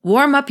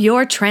Warm up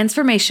your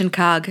transformation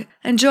cog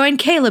and join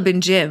Caleb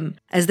and Jim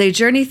as they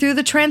journey through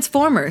the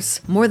Transformers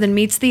more than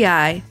meets the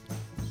eye.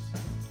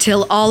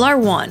 Till all are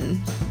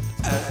one.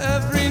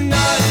 Every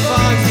night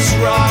finds us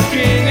rocking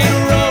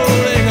and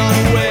rolling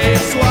on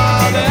waves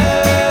wild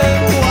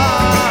and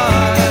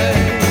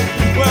wide.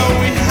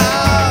 Well, we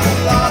have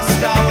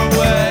lost our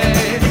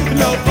way.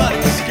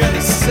 Nobody's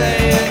gonna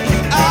say it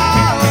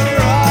outright.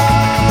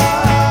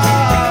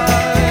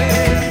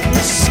 We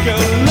just go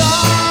la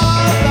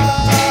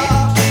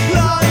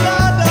la la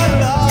la la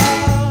la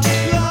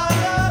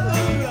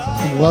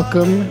la.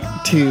 Welcome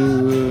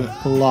to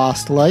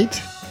Lost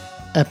Light,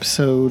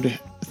 episode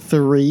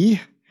 3.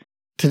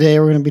 Today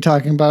we're going to be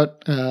talking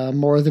about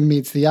More Than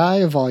Meets the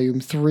Eye, volume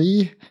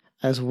 3,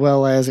 as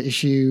well as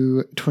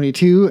issue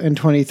 22 and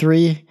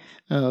 23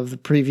 of the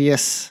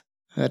previous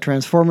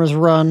Transformers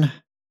run,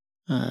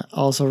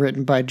 also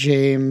written by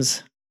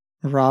James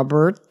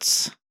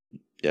Roberts.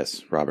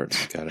 Yes,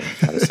 Roberts.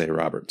 Gotta say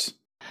Roberts.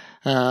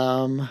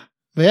 But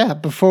yeah,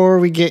 before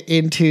we get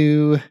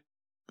into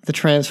the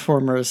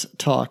Transformers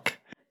talk,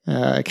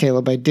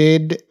 Caleb, I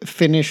did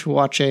finish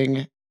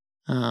watching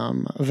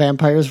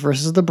Vampires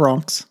versus the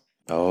Bronx.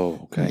 Oh,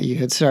 okay. You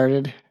had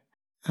started.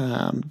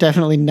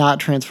 Definitely not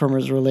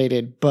Transformers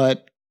related,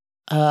 but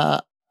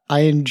I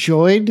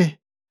enjoyed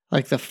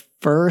like the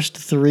first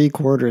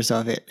 3/4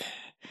 of it,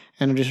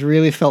 and I just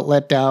really felt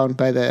let down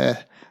by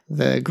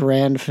the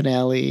grand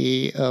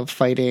finale of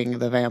fighting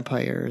the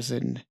vampires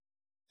and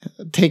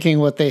taking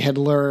what they had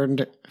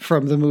learned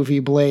from the movie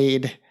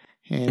Blade.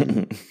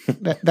 And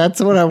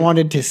that's what I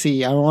wanted to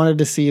see. I wanted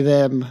to see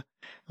them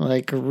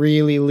like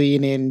really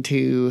lean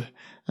into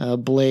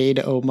Blade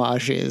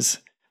homages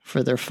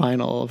for their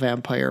final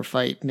vampire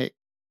fight. And it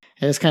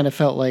just kind of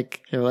felt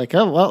like they were like,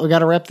 oh, well, we got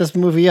to wrap this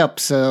movie up.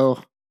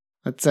 So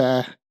let's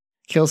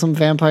kill some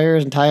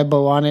vampires and tie a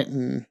bow on it.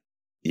 And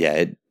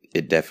yeah,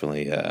 it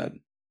definitely,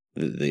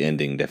 the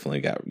ending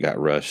definitely got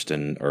rushed,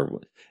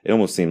 or it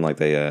almost seemed like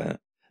they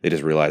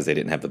just realized they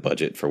didn't have the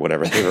budget for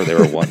whatever they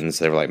were wanting.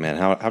 So they were like, man,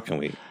 how can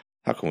we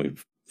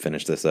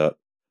finish this up?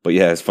 But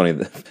yeah, it's funny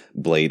that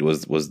Blade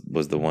was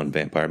the one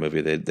vampire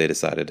movie they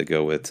decided to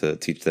go with to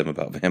teach them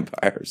about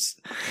vampires.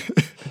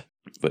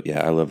 But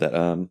yeah, I love that.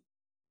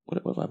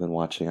 What have I been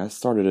watching? I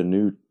started a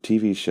new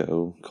TV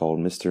show called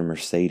Mr.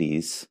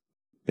 Mercedes,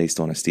 based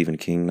on a Stephen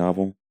King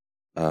novel.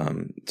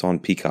 It's on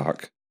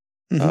Peacock.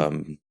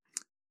 Mhm.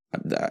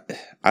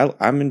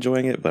 I'm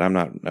enjoying it, but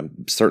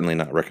I'm certainly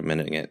not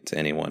recommending it to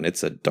anyone.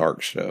 It's a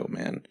dark show,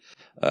 man.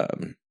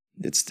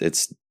 It's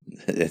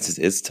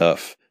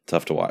tough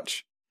to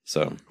watch.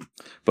 So,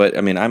 but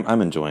I mean,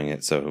 I'm enjoying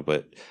it. So,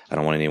 but I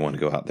don't want anyone to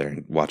go out there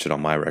and watch it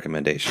on my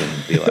recommendation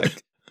and be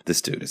like,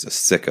 this dude is a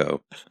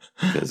sicko,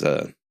 because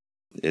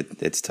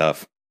it's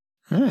tough.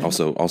 Right.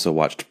 Also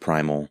watched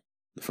Primal,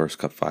 the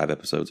first 5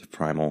 episodes of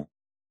Primal.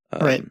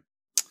 Right.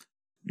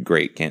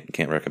 Great.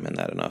 Can't recommend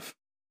that enough.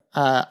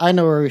 I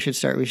know where we should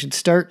start. We should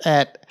start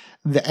at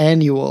the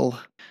annual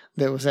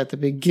that was at the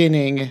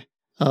beginning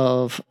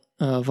of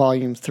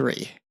volume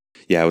 3.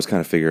 Yeah, I was kind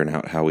of figuring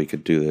out how we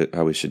should do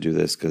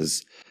this,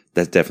 because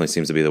that definitely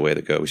seems to be the way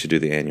to go. We should do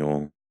the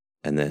annual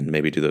and then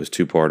maybe do those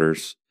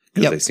 2-parters,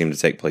 because they seem to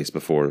take place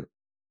before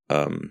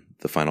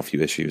the final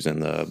few issues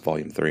in the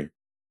volume 3.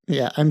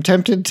 Yeah, I'm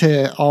tempted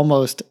to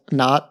almost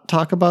not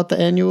talk about the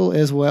annual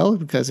as well,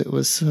 because it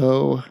was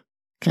so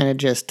kind of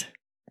just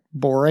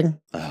boring.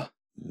 Oh,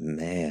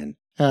 man.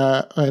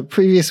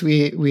 Previous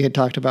we had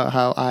talked about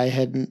how I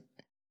hadn't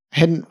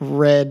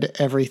read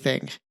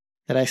everything,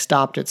 that I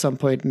stopped at some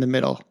point in the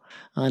middle.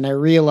 And I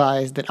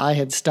realized that I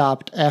had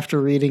stopped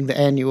after reading the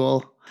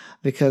annual,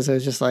 because I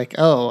was just like,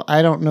 oh,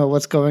 I don't know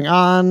what's going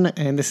on,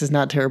 and this is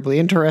not terribly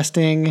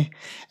interesting,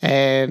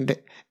 and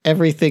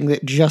everything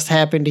that just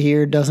happened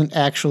here doesn't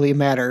actually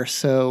matter,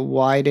 so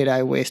why did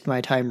I waste my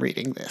time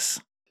reading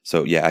this?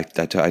 So yeah,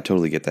 I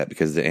totally get that,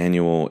 because the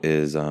annual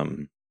is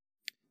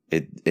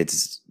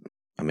it's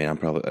probably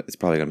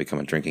going to become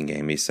a drinking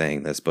game, me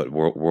saying this, but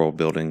world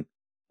building,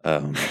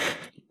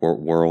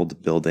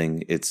 world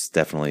building, it's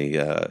definitely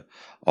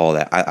all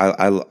that.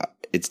 I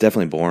it's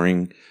definitely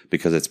boring,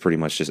 because it's pretty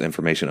much just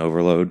information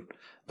overload.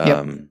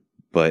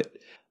 But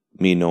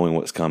me knowing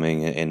what's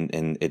coming,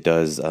 and it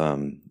does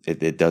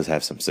it does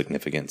have some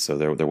significance. So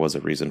there was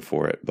a reason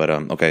for it. But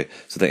okay,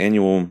 so the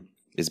annual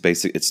is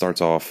basic. It starts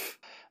off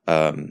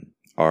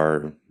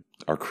our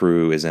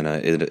crew is in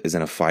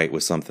a fight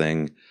with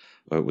something,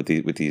 with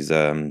these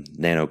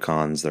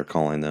nanocons, they're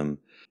calling them.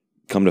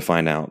 Come to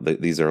find out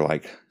that these are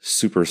like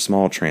super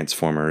small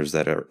transformers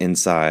that are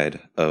inside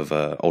of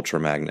Ultra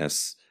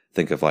Magnus.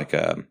 Think of like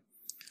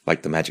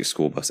the Magic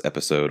School Bus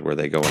episode where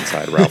they go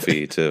inside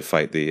Ralphie to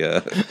fight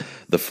the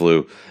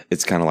flu.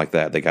 It's kind of like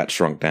that. They got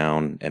shrunk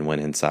down and went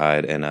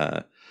inside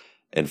and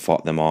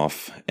fought them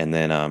off. And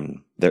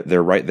then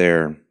they're right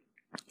there,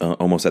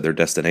 almost at their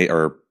destination,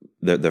 or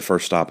the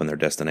first stop in their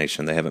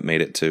destination. They haven't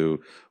made it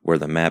to where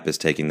the map is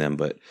taking them,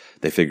 but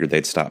they figured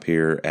they'd stop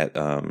here at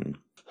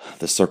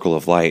the Circle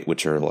of Light,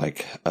 which are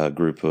like a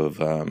group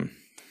of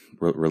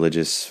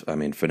religious,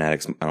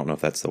 fanatics. I don't know if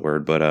that's the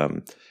word, but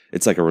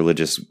it's like a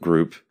religious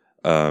group.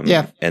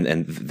 Yeah.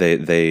 And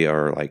they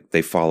are like,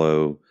 they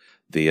follow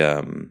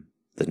the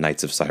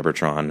Knights of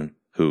Cybertron,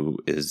 who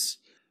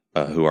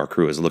our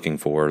crew is looking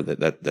for.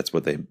 That's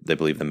what they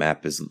believe the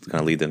map is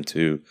going to lead them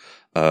to.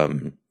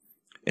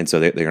 And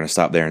so they're going to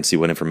stop there and see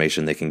what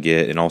information they can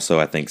get. And also,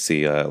 I think,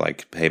 see,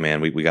 like, hey,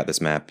 man, we got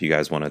this map. You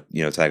guys want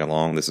to, tag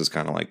along? This is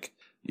kind of like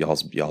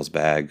y'all's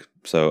bag.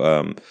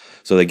 So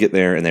they get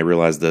there and they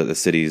realize the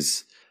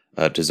city's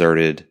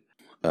deserted.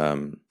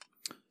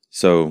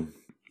 So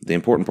the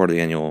important part of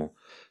the annual,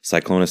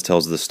 Cyclonus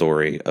tells the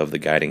story of the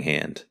Guiding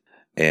Hand.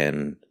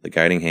 And the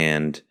Guiding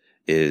Hand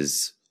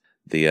is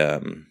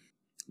the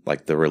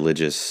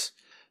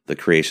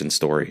creation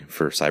story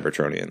for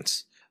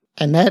Cybertronians.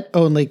 And that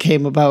only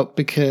came about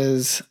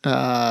because,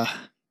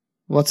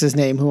 what's his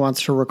name, who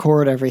wants to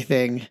record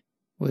everything,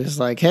 was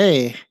like,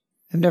 hey,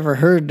 I've never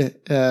heard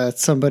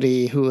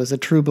somebody who was a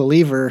true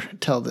believer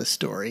tell this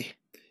story.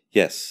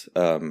 Yes.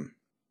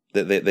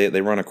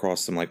 They run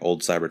across some like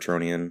old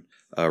Cybertronian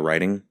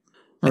writing.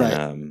 Right.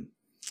 And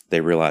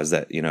they realize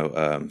that,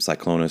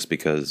 Cyclonus,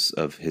 because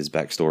of his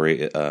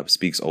backstory,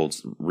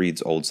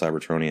 reads old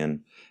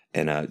Cybertronian.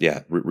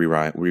 And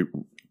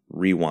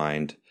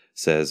Rewind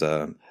says,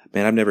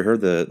 man, I've never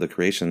heard the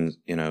creation,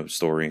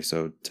 story.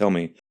 So tell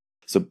me.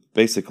 So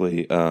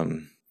basically, at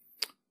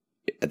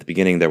the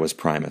beginning there was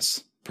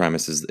Primus.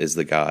 Primus is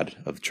the god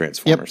of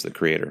Transformers, the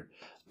creator.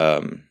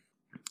 And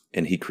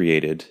he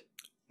created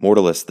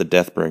Mortalus, the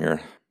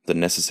Deathbringer, the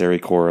necessary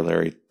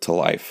corollary to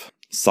life.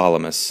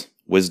 Salamis,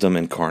 wisdom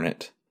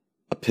incarnate.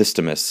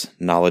 Epistemus,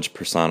 knowledge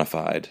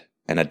personified.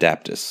 And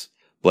Adaptus,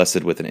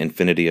 blessed with an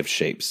infinity of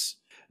shapes.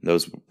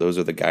 Those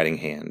are the Guiding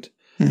Hand.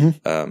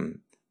 Mm-hmm.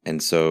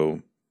 And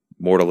so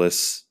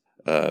Mortalus,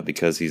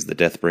 because he's the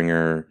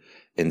Deathbringer,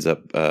 ends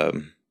up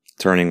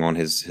turning on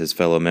his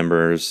fellow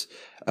members.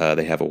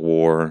 They have a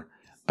war.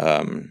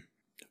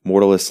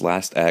 Mortalus'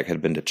 last act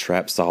had been to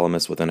trap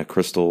Salamis within a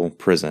crystal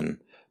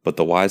prison, but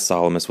the wise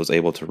Salamis was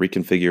able to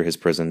reconfigure his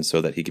prison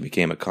so that he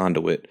became a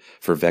conduit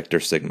for Vector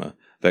Sigma.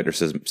 Vector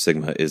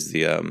Sigma is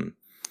the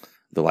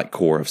like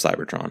core of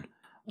Cybertron.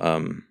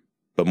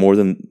 But more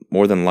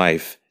than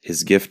life,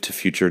 his gift to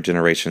future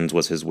generations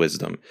was his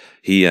wisdom.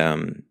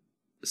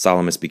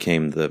 Salamis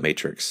became the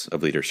Matrix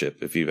of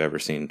leadership. If you've ever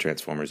seen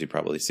Transformers, you've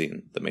probably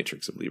seen the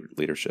Matrix of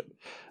leadership.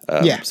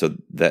 So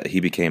that he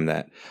became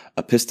that.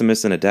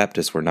 Epistemus and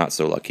Adaptus were not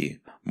so lucky.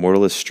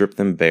 Mortalus stripped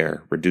them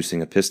bare,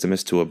 reducing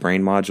Epistemus to a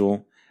brain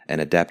module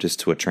and Adaptus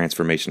to a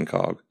transformation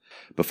cog.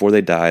 Before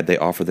they died, they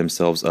offered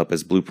themselves up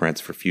as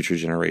blueprints for future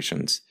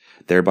generations,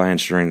 thereby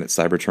ensuring that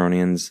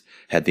Cybertronians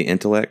had the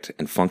intellect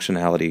and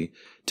functionality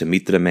to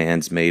meet the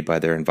demands made by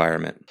their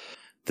environment.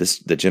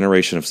 The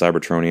generation of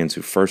Cybertronians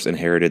who first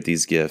inherited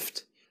these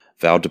gifts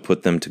vowed to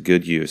put them to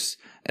good use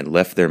and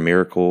left their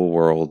miracle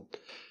world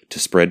to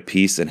spread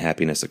peace and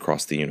happiness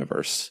across the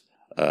universe.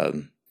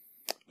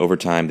 Over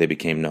time, they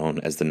became known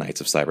as the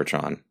Knights of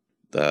Cybertron,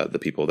 the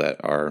people that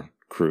our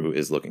crew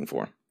is looking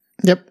for.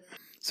 Yep.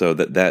 So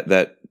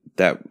that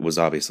was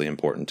obviously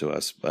important to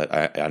us, but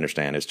I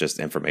understand it's just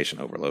information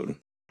overload.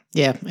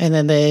 Yeah, and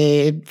then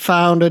they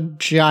found a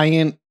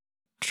giant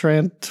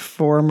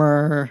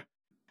transformer,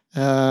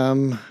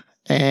 and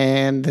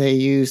they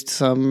used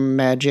some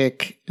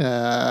magic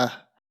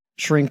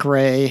shrink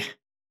ray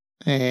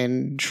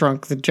and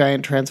shrunk the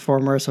giant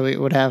transformer so it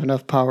would have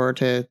enough power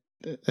to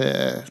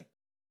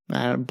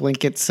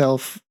blink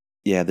itself.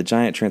 Yeah, the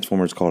giant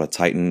transformer is called a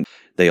Titan.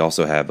 They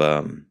also have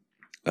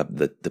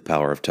the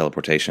power of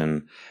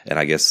teleportation, and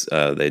I guess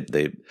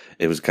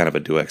it was kind of a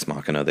deus ex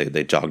machina.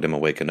 They jogged him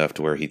awake enough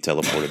to where he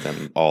teleported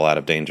them all out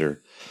of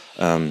danger.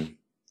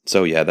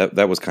 So yeah,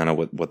 that was kind of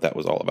what that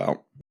was all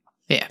about.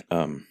 Yeah.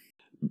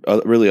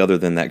 Really, other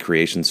than that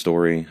creation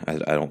story, I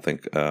don't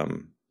think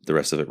the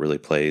rest of it really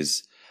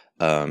plays.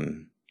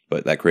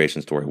 But that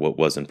creation story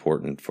was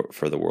important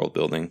for the world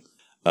building.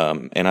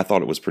 And I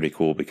thought it was pretty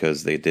cool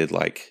because they did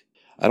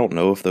I don't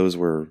know if those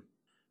were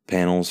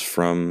panels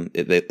from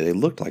it. They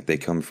looked like they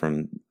come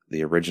from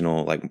the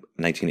original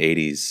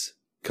 1980s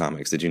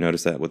comics. Did you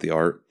notice that with the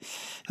art?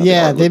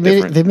 Yeah, they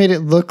made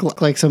it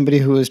look like somebody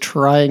who was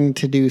trying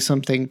to do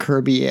something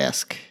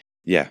Kirby-esque.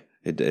 Yeah,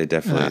 it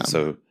definitely.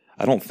 So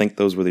I don't think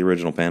those were the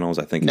original panels.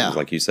 I think it was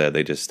like you said.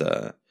 They just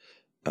try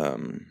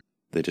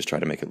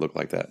to make it look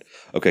like that.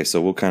 Okay,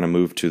 so we'll kind of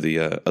move to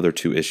the other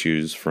two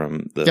issues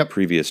from the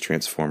previous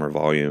Transformer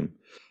volume.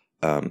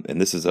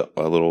 And this is a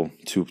little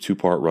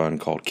two-part run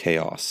called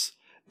Chaos.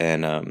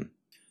 And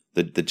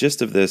the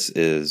gist of this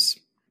is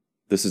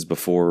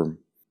before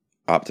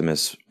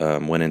Optimus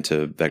went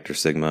into Vector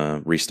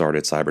Sigma,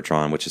 restarted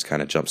Cybertron, which has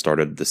kind of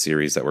jump-started the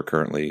series that we're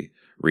currently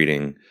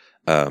reading.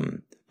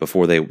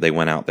 Before they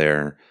went out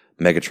there,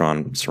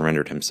 Megatron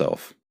surrendered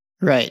himself.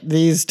 Right.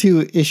 These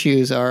two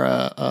issues are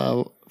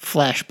a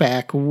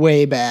flashback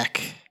way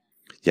back.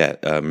 Yeah,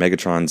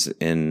 Megatron's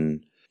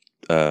in...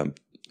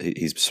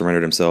 he's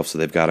surrendered himself, so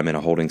they've got him in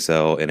a holding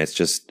cell, and it's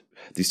just...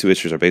 These two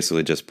issues are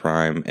basically just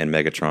Prime and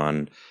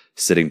Megatron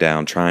sitting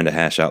down, trying to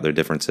hash out their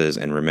differences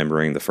and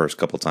remembering the first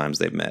couple times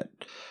they've met.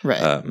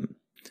 Right.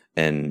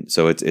 And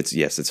so it's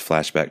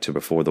flashback to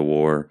before the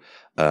war.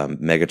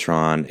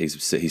 Megatron,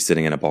 he's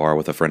sitting in a bar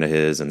with a friend of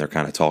his, and they're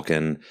kind of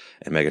talking.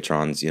 And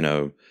Megatron's,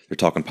 they're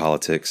talking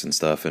politics and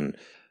stuff. And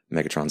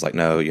Megatron's like,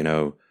 no,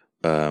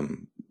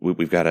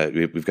 we've got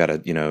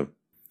to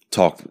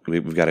talk.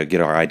 We've got to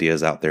get our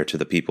ideas out there to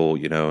the people,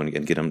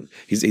 and get them.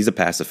 He's a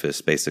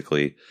pacifist,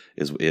 basically,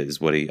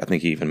 is what I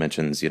think he even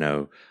mentions.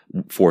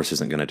 Force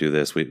isn't going to do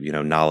this.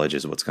 Knowledge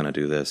is what's going to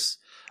do this.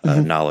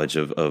 Knowledge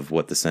of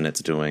what the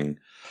Senate's doing.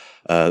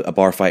 A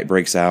bar fight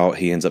breaks out.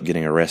 He ends up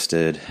getting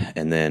arrested,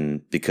 and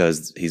then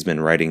because he's been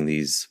writing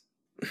these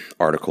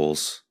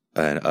articles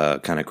and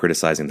kind of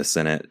criticizing the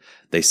Senate,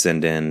 they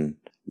send in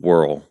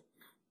Whirl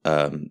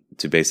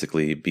to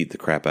basically beat the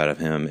crap out of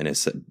him. And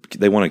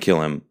they want to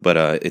kill him,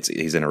 but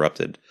he's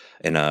interrupted.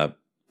 And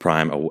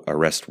Prime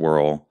arrests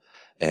Whirl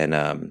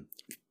and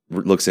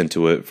looks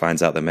into it,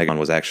 finds out that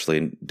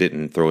Megatron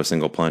didn't throw a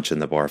single punch in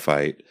the bar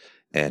fight,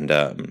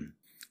 and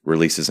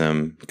releases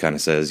him. Kind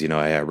of says, hey,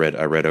 I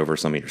read over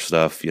some of your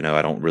stuff.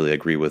 I don't really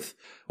agree with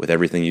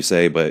everything you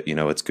say, but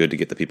it's good to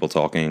get the people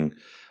talking.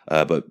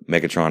 But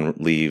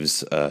Megatron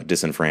leaves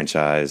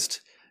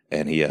disenfranchised,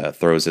 and he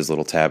throws his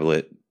little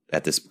tablet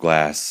at this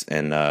glass,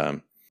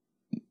 and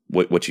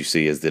what you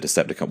see is the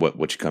Decepticon.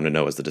 What you come to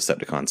know is the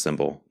Decepticon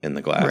symbol in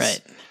the glass.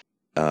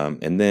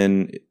 Right. And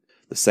then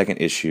the second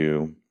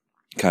issue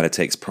kind of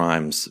takes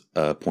Prime's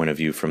point of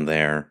view from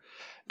there,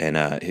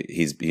 and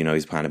he's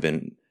kind of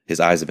been. His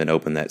eyes have been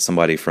opened that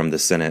somebody from the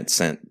Senate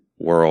sent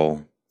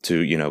Whirl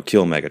to,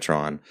 kill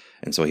Megatron.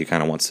 And so he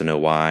kind of wants to know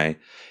why.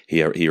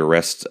 He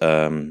arrests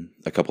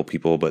a couple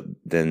people, but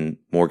then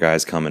more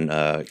guys come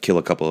and kill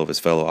a couple of his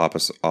fellow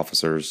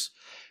officers.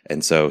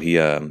 And so he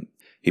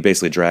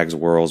basically drags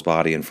Whirl's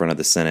body in front of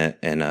the Senate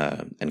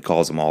and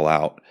calls them all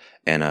out.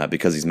 And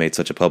because he's made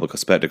such a public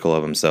spectacle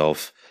of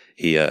himself,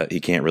 he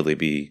can't really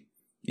be,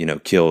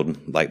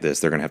 killed like this.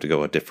 They're going to have to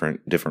go a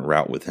different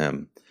route with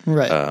him.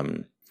 Right.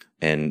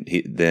 And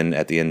then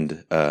at the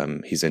end,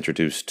 he's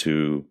introduced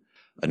to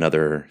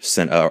another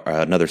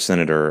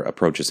senator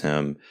approaches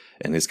him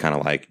and is kind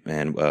of like,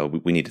 man,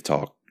 we need to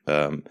talk.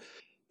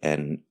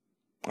 And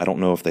I don't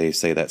know if they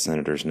say that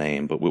senator's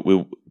name, but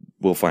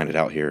we'll find it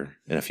out here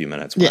in a few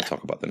minutes when I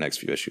talk about the next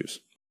few issues.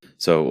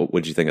 So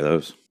what did you think of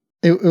those?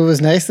 It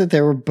was nice that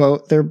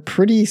they're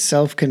pretty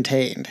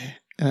self-contained.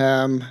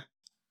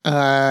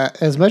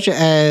 As much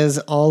as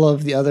all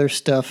of the other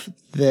stuff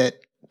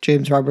that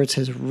James Roberts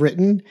has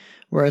written,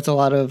 where it's a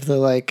lot of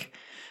the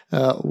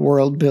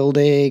world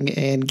building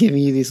and giving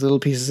you these little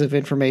pieces of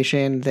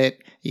information that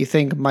you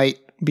think might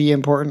be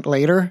important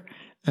later.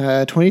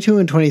 22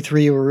 and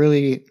 23 were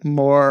really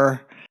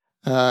more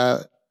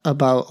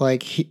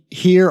about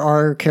here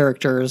are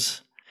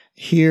characters,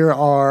 here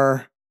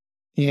are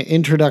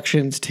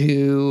introductions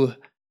to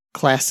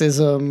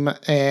classism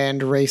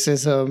and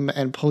racism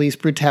and police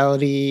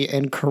brutality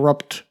and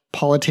corrupt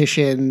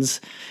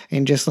politicians,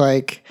 and just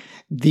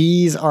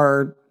these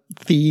are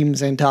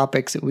themes and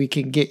topics that we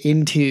can get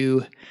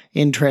into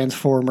in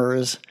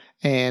Transformers,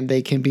 and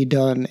they can be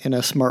done in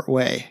a smart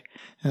way.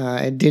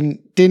 It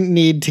didn't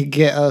need to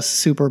get us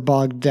super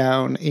bogged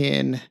down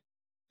in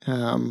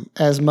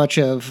as much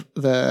of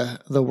the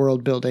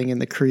world building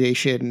and the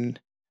creation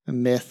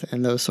myth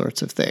and those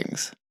sorts of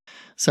things.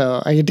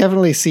 So I could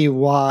definitely see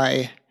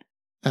why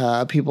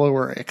people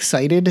were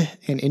excited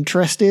and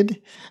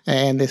interested,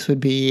 and this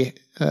would be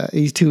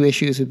these two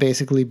issues would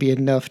basically be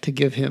enough to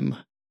give him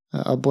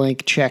a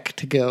blank check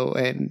to go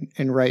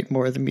and write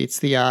more than meets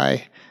the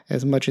eye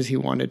as much as he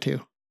wanted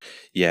to.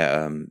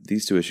 Yeah,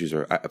 these two issues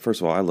are,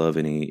 first of all, I love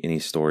any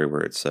story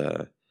where it's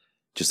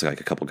just like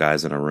a couple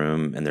guys in a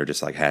room and they're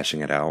just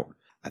hashing it out.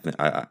 I think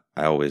I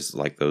always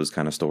like those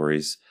kind of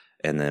stories.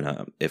 And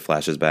then it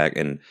flashes back,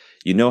 and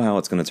how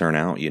it's going to turn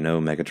out.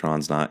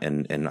 Megatron's not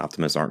and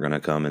Optimus aren't going to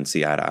come and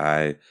see eye to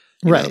eye,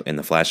 right, in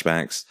the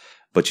flashbacks.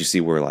 But you see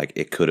where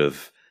it could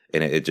have,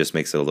 and it just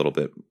makes it a little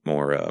bit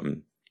more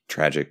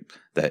tragic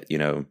that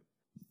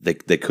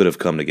they could have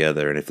come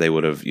together, and if they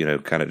would have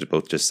kind of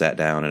both just sat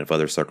down, and if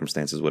other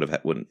circumstances would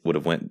have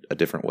went a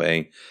different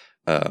way,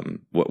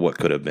 what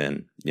could have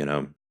been.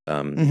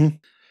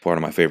 Part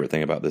of my favorite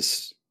thing about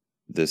this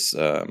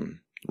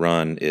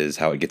run is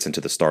how it gets into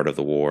the start of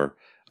the war,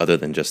 other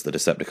than just the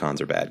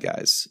Decepticons are bad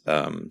guys.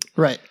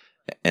 Right.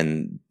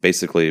 And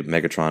basically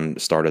Megatron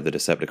started the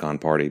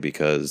Decepticon party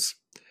because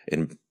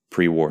in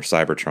pre-war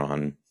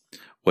Cybertron,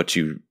 what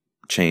you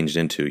changed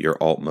into, your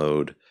alt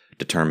mode,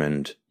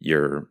 determined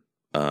your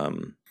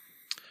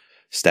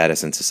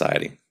status in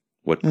society,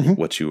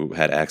 what you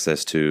had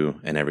access to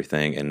and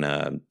everything.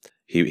 And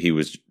he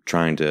was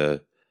trying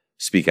to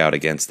speak out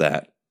against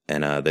that.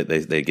 And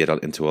they get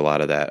into a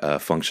lot of that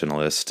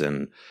functionalist,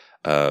 and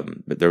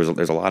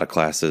there's a lot of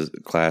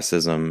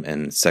classism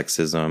and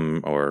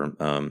sexism or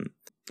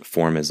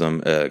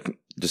formism,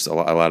 just a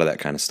lot of that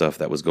kind of stuff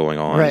that was going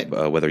on,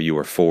 right. Whether you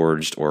were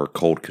forged or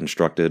cold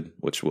constructed,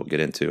 which we'll get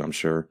into, I'm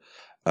sure.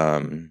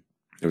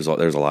 There's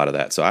a lot of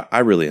that. So I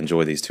really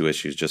enjoy these two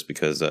issues just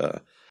because,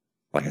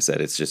 like I said,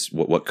 it's just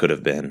what could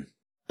have been.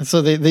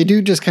 So they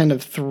do just kind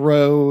of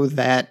throw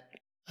that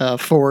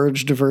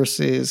forged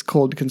versus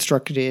cold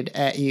constructed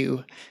at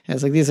you. And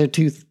it's like these are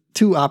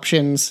two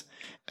options.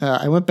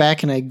 I went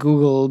back and I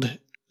Googled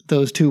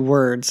those two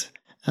words,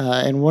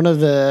 and one of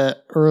the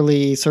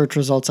early search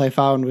results I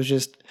found was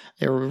just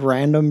a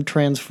random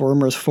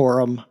Transformers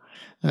forum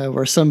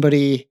where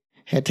somebody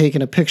had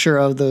taken a picture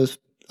of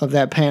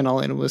that panel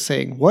and was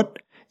saying, "What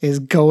is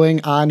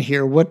going on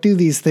here? What do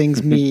these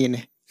things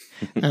mean?"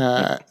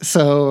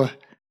 So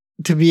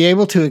to be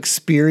able to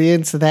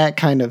experience that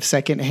kind of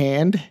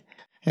secondhand,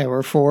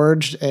 where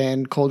forged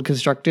and cold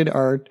constructed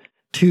are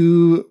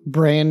two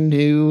brand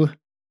new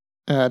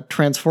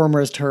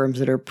Transformers terms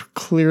that are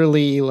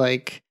clearly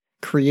like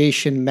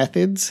creation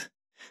methods,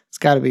 it's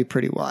got to be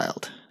pretty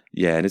wild.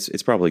 Yeah, and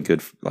it's probably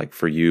good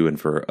for you and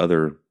for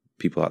other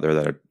people out there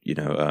that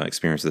are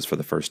experience this for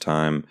the first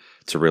time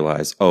to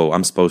realize, oh,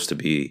 I'm supposed to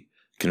be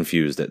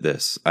confused at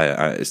this.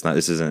 It's not.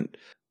 This isn't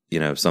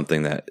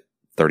something that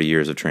 30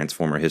 years of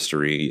Transformer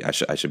history I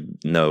should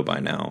know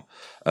by now.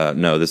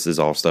 No, this is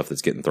all stuff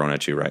that's getting thrown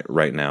at you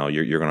right now.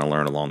 You're going to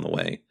learn along the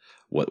way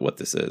what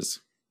this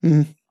is.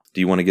 Mm-hmm. Do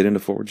you want to get into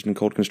forged and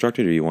cold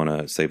constructed, or you want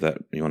to save that?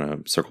 You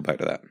want to circle back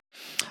to that?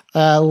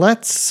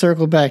 Let's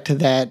circle back to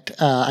that.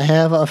 I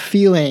have a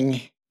feeling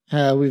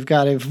we've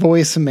got a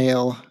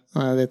voicemail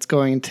that's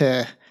going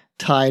to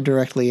tie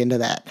directly into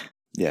that.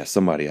 Yeah,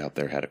 somebody out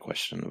there had a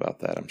question about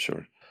that, I'm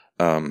sure.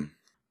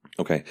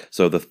 Okay,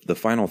 so the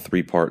final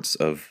three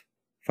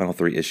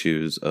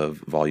issues of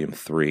Volume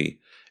 3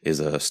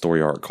 is a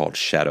story arc called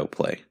Shadow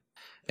Play.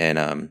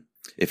 And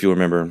if you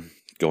remember,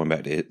 going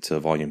back to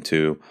Volume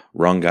 2,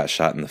 Rung got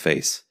shot in the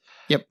face.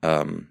 Yep.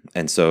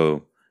 And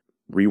so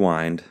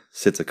Rewind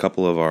sits a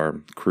couple of our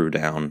crew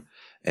down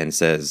and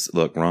says,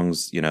 look,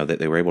 Rung's, that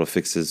they were able to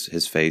fix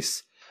his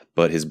face,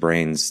 but his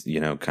brain's,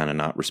 kind of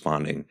not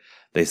responding.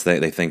 They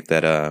think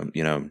that,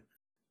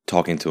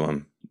 talking to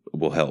him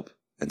will help.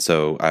 And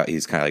so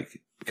he's kind of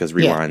like, because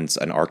Rewind's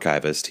an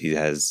archivist,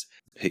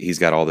 he's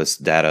got all this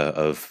data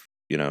of,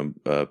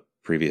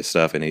 previous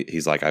stuff. And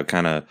he's like, I've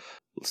kind of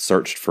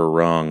searched for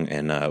Rung,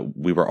 and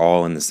we were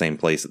all in the same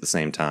place at the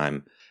same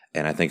time.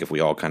 And I think if we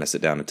all kind of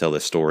sit down and tell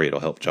this story, it'll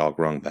help jog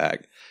Rung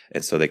back.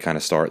 And so they kind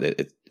of start,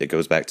 it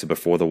goes back to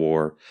before the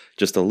war,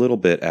 just a little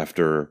bit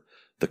after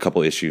the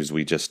couple issues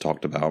we just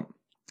talked about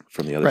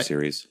from the other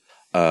series.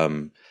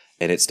 And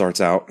it starts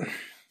out,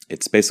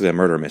 it's basically a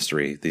murder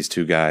mystery. These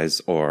two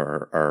guys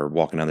are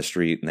walking down the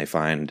street and they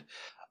find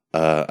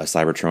a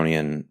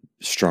Cybertronian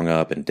strung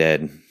up and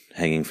dead,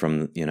 hanging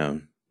from,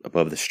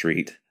 above the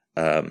street.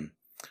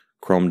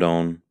 Chrome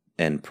Dome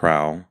and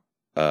Prowl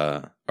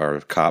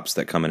are cops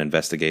that come and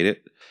investigate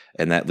it,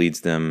 and that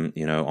leads them,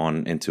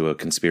 on into a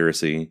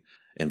conspiracy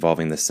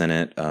involving the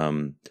Senate,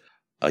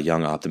 a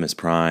young Optimus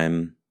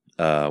Prime,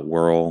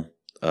 Whirl,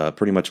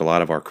 pretty much a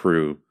lot of our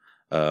crew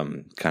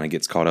kind of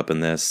gets caught up in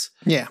this.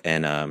 Yeah,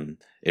 and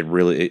it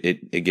really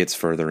it gets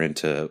further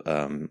into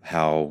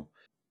how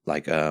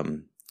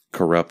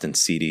corrupt and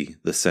seedy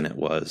the Senate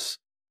was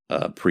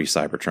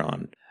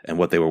pre-Cybertron, and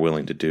what they were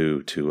willing to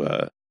do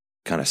to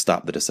kind of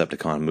stop the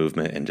Decepticon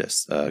movement and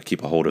just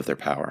keep a hold of their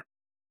power.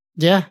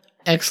 Yeah,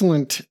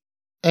 excellent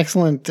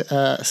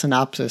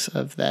synopsis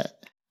of that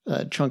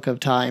chunk of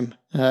time,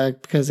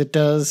 because it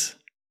does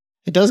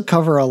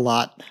cover a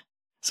lot.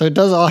 So it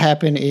does all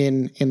happen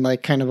in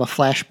like kind of a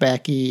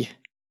flashbacky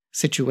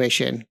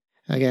situation.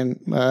 Again,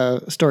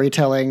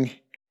 storytelling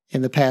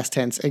in the past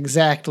tense,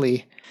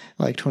 exactly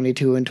like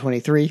 22 and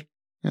 23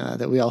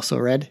 that we also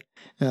read.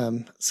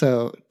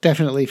 So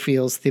definitely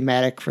feels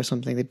thematic for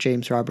something that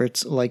James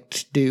Roberts liked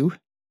to do.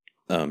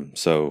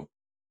 So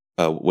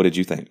what did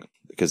you think?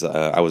 Because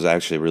I was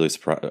actually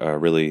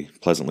really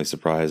pleasantly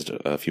surprised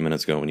a few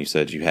minutes ago when you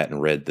said you hadn't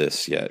read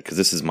this yet. Because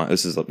this is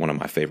one of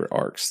my favorite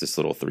arcs. This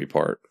little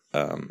 3-part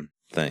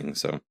thing.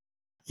 So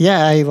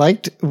yeah, I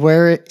liked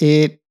where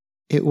it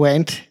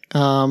went.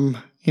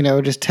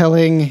 Just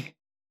telling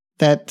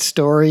that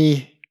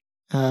story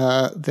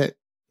that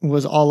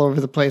was all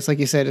over the place. Like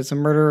you said, it's a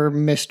murder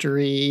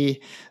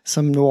mystery,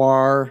 some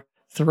noir,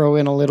 throw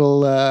in a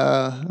little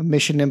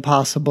Mission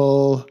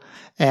Impossible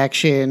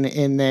action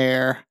in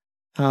there.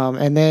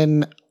 And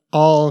then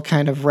all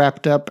kind of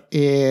wrapped up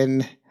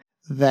in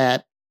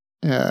that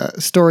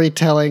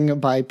storytelling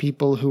by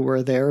people who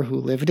were there, who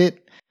lived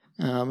it.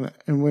 And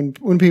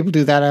when people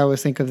do that, I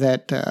always think of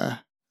that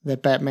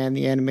Batman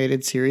the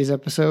Animated Series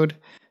episode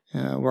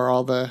where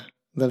all the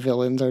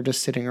villains are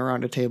just sitting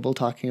around a table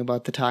talking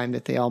about the time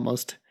that they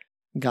almost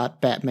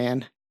got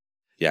Batman.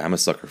 Yeah, I'm a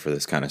sucker for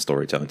this kind of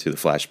storytelling too. The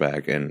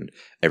flashback, and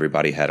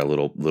everybody had a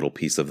little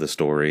piece of the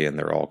story, and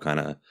they're all kind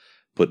of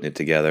putting it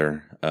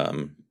together,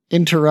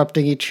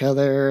 interrupting each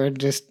other,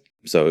 just.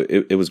 So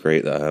it was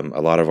great. A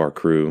lot of our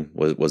crew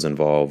was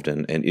involved,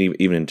 and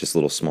even in just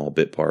little small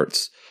bit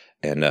parts.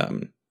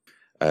 And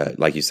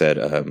like you said,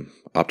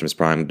 Optimus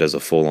Prime does a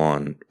full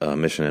on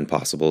Mission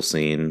Impossible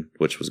scene,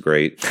 which was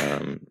great.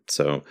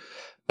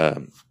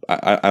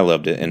 I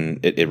loved it,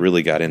 and it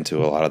really got into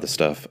a lot of the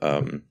stuff.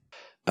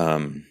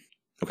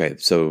 Okay,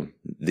 so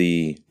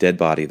the dead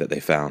body that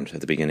they found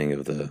at the beginning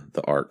of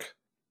the arc,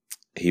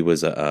 he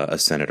was a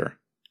senator,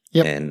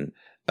 Yep. And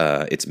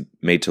it's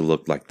made to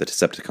look like the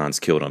Decepticons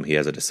killed him. He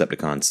has a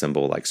Decepticon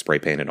symbol like spray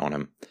painted on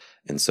him.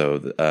 And so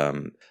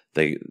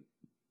they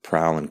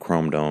Prowl and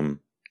Chrome Dome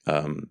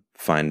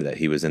find that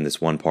he was in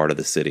this one part of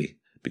the city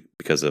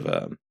because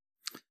of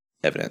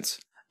evidence.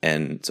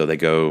 And so they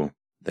go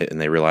and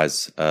they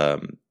realize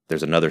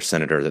there's another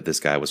senator that this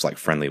guy was like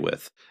friendly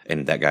with,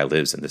 and that guy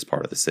lives in this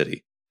part of the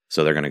city.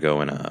 So they're going to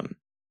go and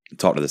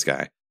talk to this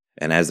guy.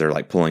 And as they're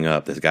like pulling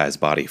up, this guy's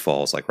body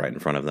falls like right in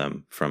front of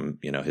them from,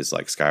 his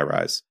like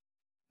skyrise.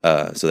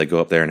 So they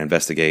go up there and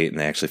investigate, and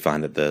they actually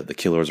find that the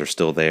killers are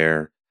still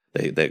there.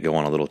 They go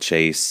on a little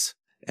chase,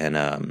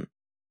 and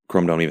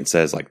Chrome Dome even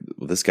says like,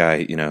 well, this guy,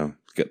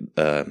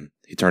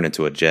 he turned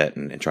into a jet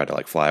and tried to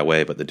like fly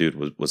away, but the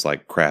dude was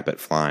like crap at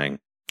flying.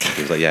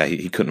 He was like, yeah,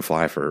 he couldn't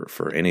fly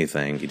for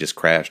anything. He just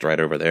crashed right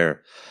over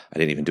there. I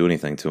didn't even do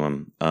anything to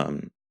him.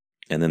 And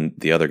then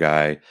the other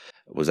guy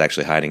was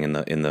actually hiding in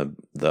the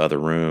other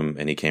room,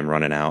 and he came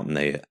running out,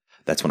 and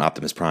that's when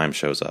Optimus Prime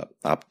shows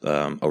up.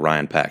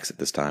 Orion Pax at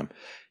this time.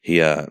 He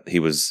has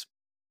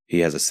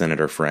a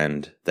senator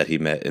friend that he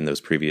met in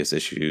those previous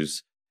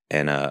issues,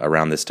 and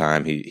around this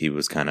time he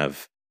was kind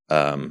of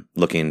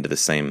looking into the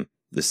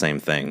same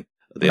thing.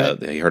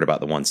 He heard about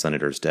the one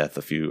senator's death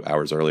a few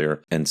hours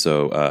earlier, and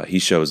so he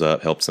shows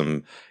up, helps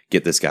him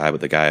get this guy,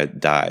 but the guy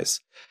dies.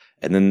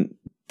 And then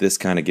this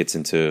kind of gets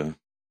into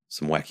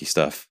some wacky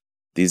stuff.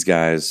 These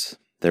guys,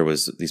 there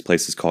was these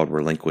places called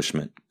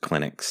relinquishment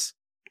clinics.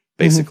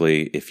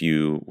 Basically, if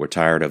you were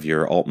tired of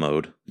your alt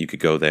mode, you could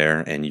go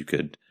there and you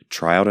could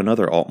try out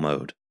another alt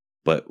mode.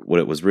 But what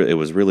it was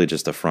really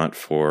just a front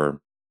for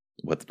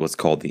what's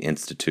called the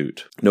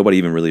Institute. Nobody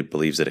even really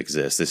believes it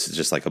exists. This is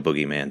just like a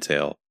boogeyman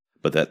tale.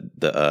 But that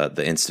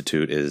the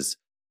Institute is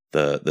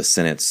the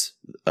Senate's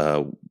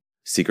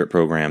secret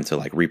program to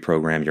like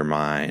reprogram your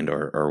mind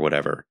or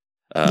whatever.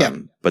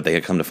 But they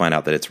had come to find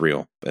out that it's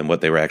real. And what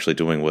they were actually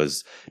doing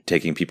was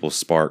taking people's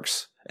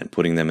sparks and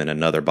putting them in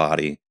another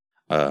body.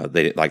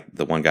 They like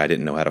the one guy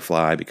didn't know how to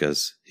fly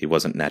because he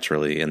wasn't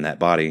naturally in that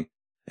body,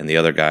 and the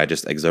other guy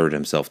just exerted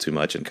himself too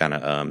much and kind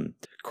of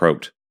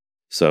croaked.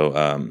 So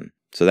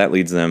that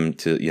leads them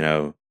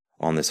to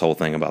on this whole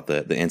thing about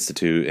the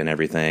Institute and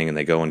everything, and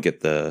they go and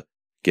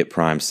get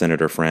Prime's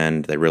senator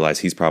friend. They realize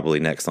he's probably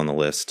next on the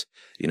list,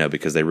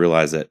 because they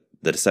realize that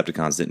the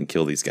Decepticons didn't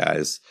kill these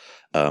guys.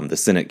 The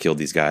Senate killed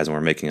these guys and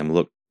were making them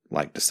look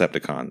like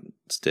Decepticons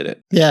did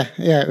it. Yeah.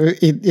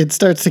 It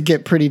starts to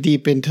get pretty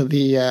deep into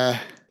the.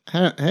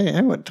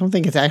 I don't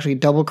think it's actually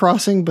double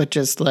crossing, but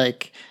just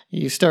like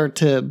you start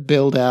to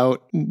build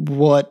out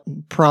what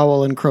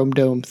Prowl and Chrome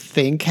Dome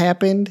think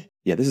happened.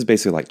 Yeah, this is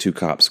basically like two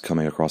cops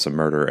coming across a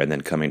murder and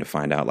then coming to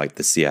find out like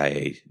the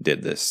CIA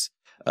did this.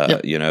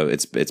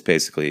 It's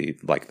basically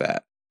like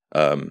that.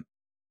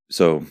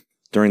 So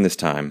during this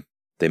time,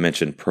 they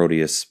mentioned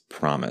Proteus'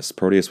 promise.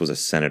 Proteus was a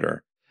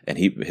senator, and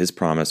his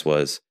promise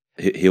was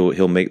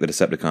he'll make the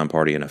Decepticon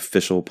Party an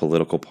official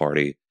political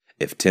party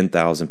if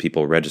 10,000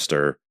 people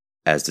register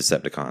as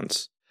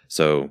Decepticons.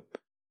 So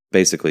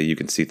basically, you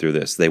can see through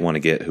this. They want to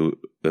get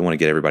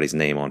everybody's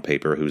name on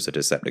paper who's a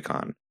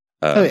Decepticon.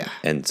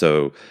 And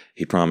so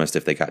he promised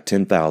if they got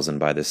 10,000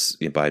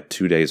 by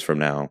 2 days from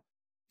now,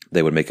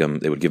 they would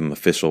give him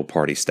official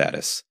party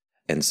status.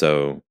 And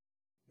so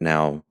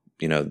now,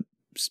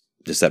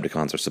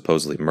 Decepticons are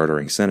supposedly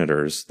murdering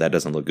senators. That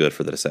doesn't look good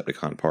for the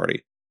Decepticon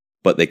Party.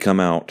 But they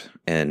come out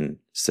and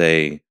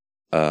say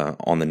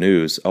on the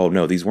news, oh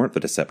no, these weren't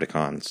the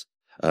Decepticons.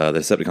 The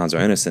Decepticons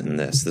are innocent in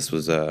this. This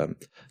was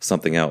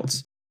something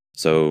else.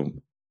 So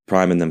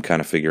Prime and them kind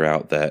of figure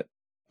out that,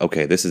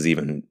 okay, this is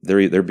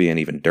they're being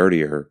even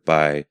dirtier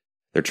by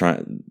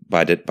saying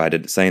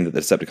that the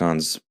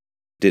Decepticons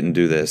didn't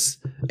do this.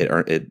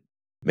 It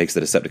makes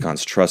the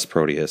Decepticons trust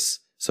Proteus.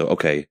 So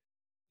okay,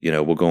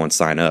 we'll go and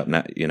sign up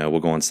now. We'll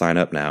go and sign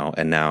up now,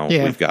 and now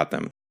we've got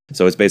them.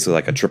 So it's basically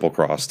like a triple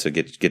cross to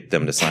get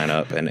them to sign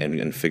up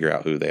and figure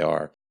out who they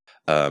are.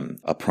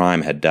 A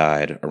Prime had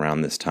died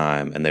around this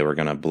time, and they were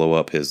going to blow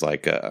up his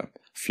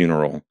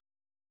funeral,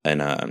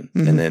 and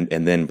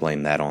then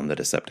blame that on the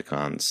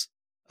Decepticons.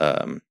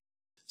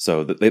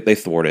 So they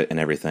thwart it and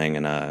everything,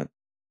 and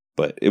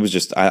but it was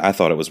just I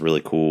thought it was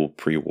really cool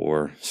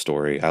pre-war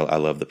story. I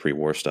love the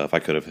pre-war stuff.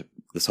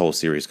 This whole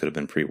series could have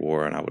been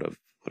pre-war, and I would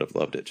have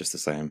loved it just the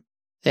same.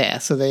 Yeah,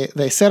 so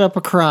they set up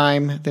a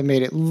crime. They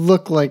made it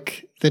look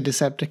like the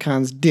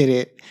Decepticons did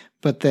it,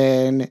 but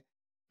then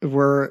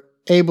were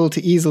able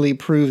to easily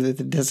prove that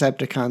the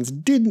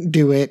Decepticons didn't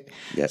do it,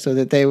 so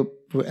that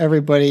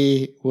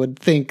everybody would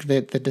think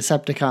that the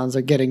Decepticons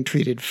are getting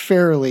treated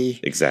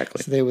fairly.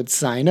 Exactly. So they would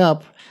sign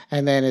up,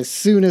 and then as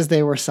soon as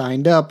they were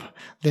signed up,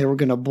 they were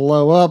going to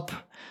blow up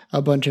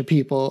a bunch of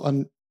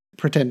people,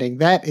 pretending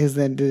that is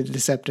then the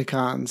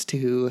Decepticons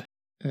to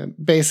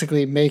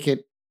basically make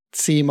it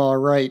seem all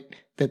right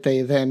that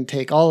they then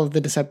take all of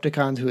the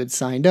Decepticons who had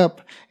signed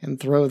up and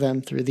throw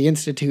them through the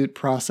Institute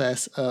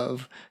process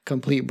of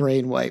complete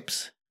brain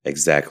wipes.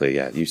 Exactly.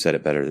 Yeah, you said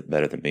it better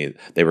than me.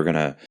 They were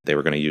gonna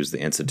use the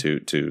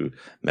Institute to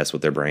mess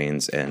with their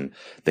brains, and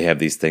they have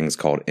these things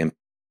called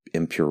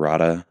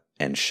impurata,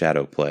 and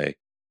shadow play,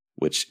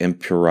 which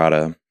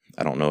Impurata,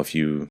 I don't know if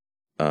you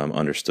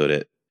understood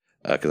it,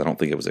 because I don't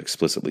think it was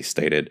explicitly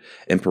stated.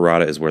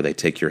 Impurata is where they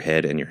take your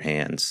head and your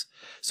hands.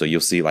 So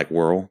you'll see like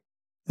Whirl.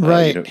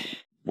 Right.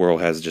 Whirl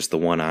has just the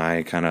one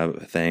eye kind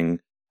of thing.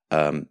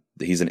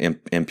 He's an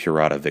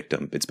Impurata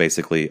victim. It's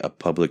basically a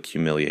public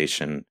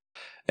humiliation.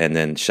 And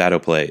then shadow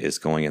play is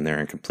going in there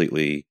and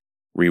completely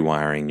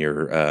rewiring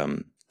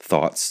your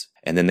thoughts.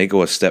 And then they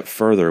go a step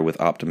further with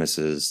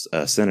Optimus's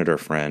senator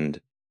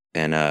friend.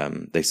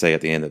 And they say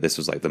at the end that this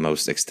was like the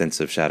most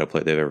extensive shadow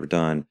play they've ever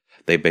done.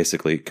 They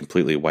basically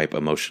completely wipe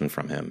emotion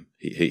from him.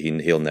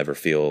 He'll never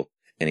feel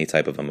any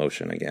type of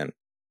emotion again.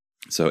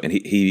 So, and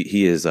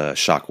he is a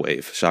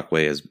Shockwave.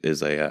 Shockwave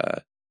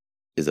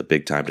is a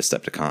big time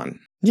Decepticon.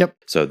 Yep.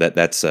 So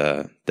that's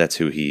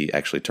who he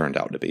actually turned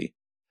out to be.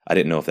 I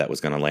didn't know if that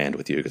was going to land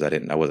with you because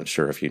I wasn't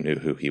sure if you knew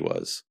who he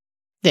was.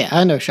 Yeah,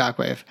 I know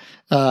Shockwave.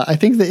 I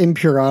think the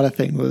Impurata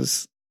thing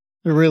was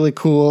really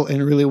cool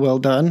and really well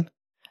done.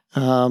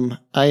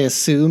 I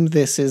assume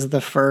this is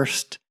the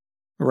first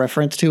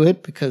reference to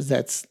it because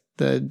that's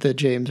the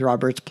James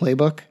Roberts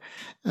playbook.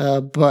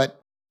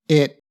 But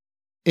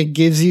it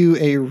gives you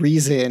a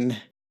reason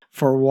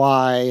for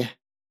why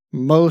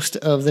most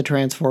of the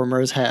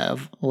Transformers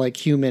have like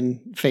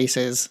human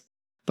faces,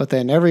 but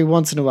then every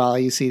once in a while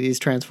you see these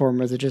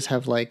Transformers that just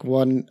have like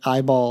one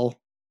eyeball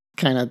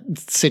kind of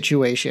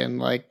situation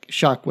like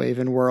Shockwave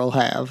and Whirl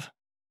have.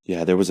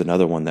 Yeah, there was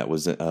another one that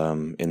was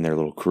in their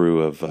little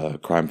crew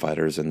of crime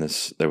fighters, and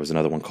there was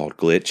another one called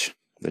Glitch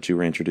that you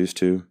were introduced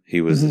to. He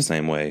was the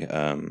same way.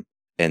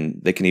 And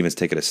they can even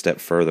take it a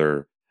step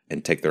further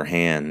and take their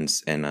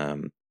hands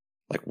and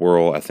like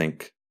Whirl,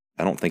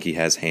 I don't think he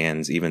has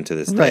hands even to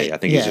this day. Right, I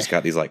think he's just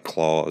got these like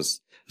claws.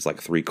 It's like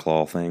 3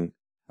 claw thing.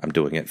 I'm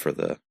doing it for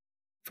the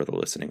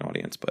listening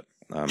audience, but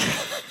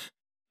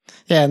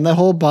yeah, and the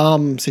whole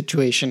bomb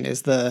situation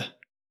is the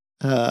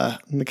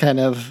kind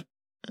of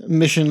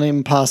Mission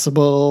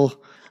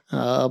Impossible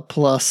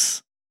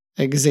plus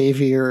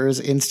Xavier's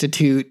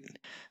Institute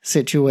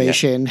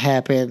situation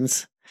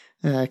happens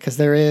because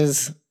there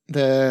is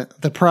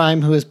the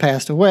Prime who has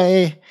passed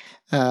away.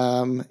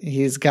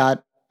 He's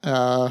got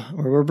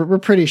we're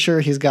pretty sure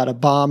he's got a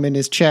bomb in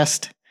his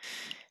chest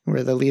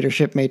where the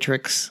leadership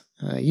matrix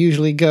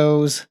usually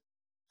goes,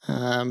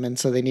 and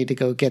so they need to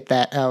go get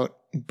that out,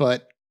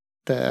 but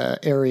the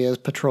area is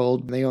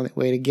patrolled. The only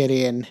way to get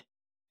in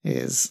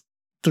is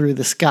through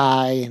the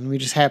sky, and we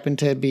just happen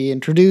to be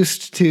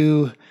introduced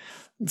to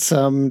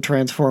some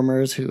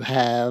Transformers who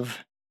have,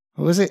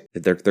 what was it?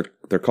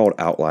 They're called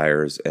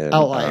Outliers. And,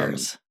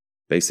 Outliers.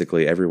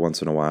 Basically, every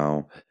once in a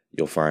while,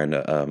 you'll find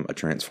a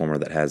Transformer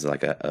that has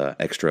like a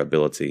extra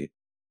ability,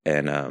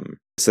 and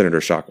Senator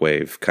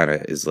Shockwave kind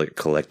of is like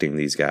collecting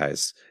these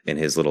guys in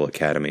his little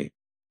academy,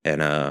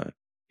 and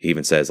he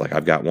even says like,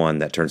 I've got one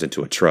that turns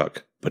into a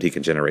truck, but he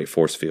can generate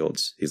force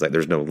fields. He's like,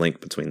 there's no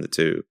link between the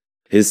two.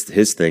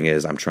 His thing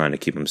is, I'm trying to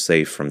keep him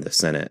safe from the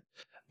Senate.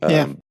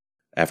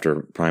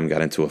 After Prime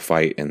got into a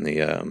fight in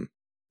the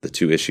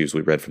 2 issues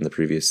we read from the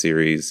previous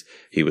series,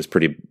 he was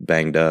pretty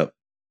banged up,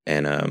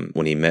 and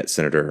when he met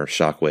Senator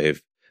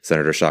Shockwave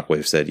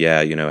said,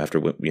 yeah,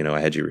 after, I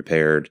had you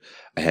repaired,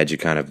 I had you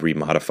kind of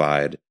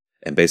remodified,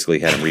 and basically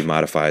had him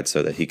remodified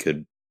so that he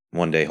could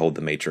one day hold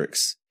the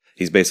Matrix.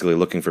 He's basically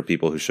looking for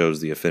people who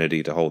shows the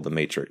affinity to hold the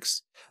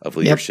Matrix of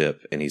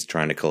leadership, and he's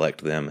trying to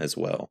collect them as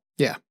well.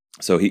 Yeah.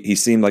 So he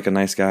seemed like a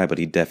nice guy, but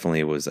he definitely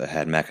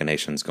had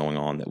machinations going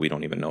on that we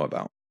don't even know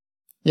about.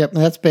 Yep,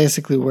 that's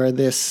basically where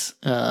this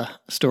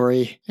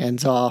story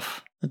ends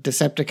off. The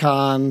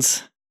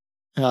Decepticons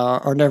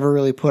are never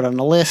really put on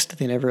a list.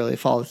 They never really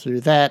follow through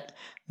that.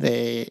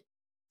 They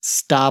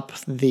stop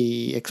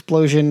the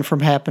explosion from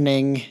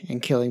happening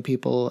and killing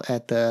people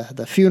at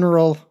the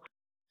funeral.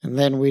 And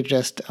then we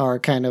just are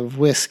kind of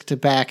whisked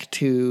back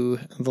to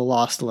the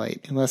Lost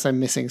Light, unless I'm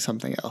missing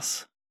something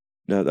else.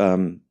 No,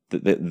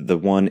 the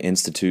one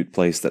Institute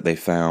place that they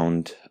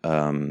found,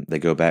 they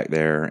go back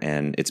there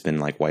and it's been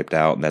like wiped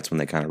out, and that's when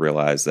they kind of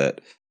realize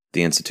that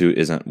the Institute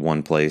isn't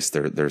one place.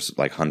 There's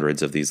like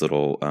hundreds of these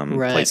little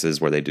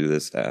places where they do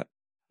this at.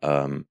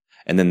 And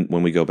then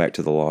when we go back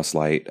to the Lost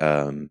Light,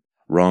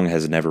 Rung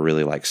has never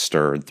really like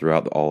stirred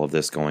throughout all of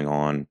this going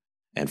on.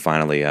 And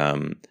finally,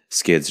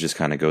 Skids just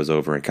kind of goes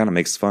over and kind of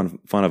makes fun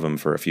of him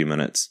for a few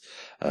minutes.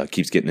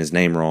 Keeps getting his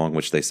name wrong,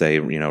 which they say,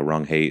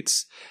 Rung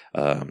hates,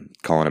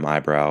 calling him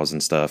eyebrows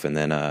and stuff. And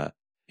then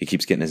he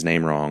keeps getting his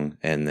name wrong.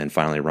 And then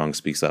finally Rung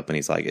speaks up and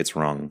he's like, it's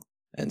Rung.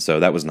 And so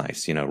that was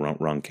nice.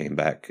 Rung came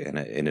back and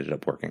it ended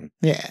up working.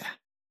 Yeah.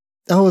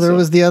 Oh, there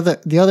was the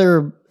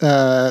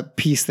other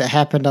piece that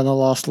happened on the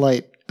Lost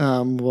Light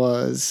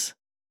was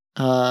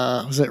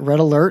it Red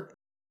Alert?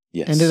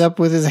 Yes. Ended up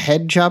with his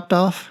head chopped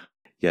off?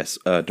 Yes,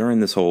 during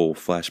this whole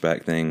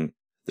flashback thing,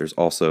 there's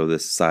also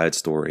this side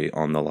story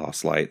on the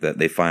Lost Light that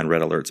they find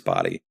Red Alert's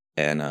body,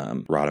 and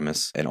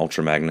Rodimus and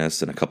Ultra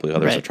Magnus and a couple of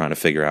others are trying to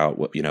figure out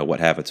what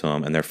happened to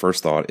him. And their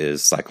first thought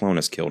is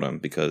Cyclonus killed him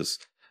because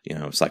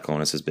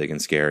Cyclonus is big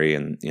and scary,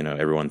 and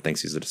everyone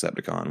thinks he's a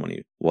Decepticon when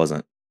he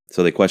wasn't.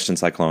 So they question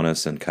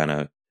Cyclonus and kind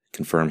of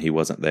confirm he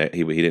wasn't there.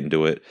 He didn't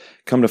do it.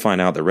 Come to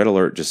find out, the Red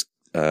Alert just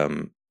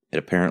it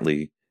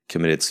apparently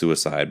committed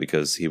suicide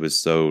because he was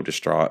so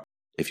distraught.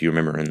 If you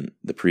remember in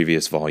the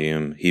previous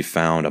volume, he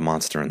found a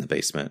monster in the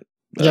basement.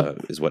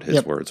 Is what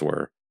his words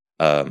were.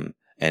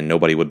 And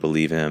nobody would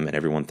believe him, and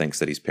everyone thinks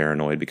that he's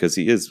paranoid because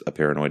he is a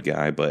paranoid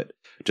guy. But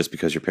just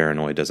because you're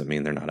paranoid doesn't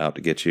mean they're not out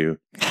to get you,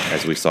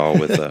 as we saw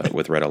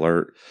with Red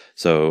Alert.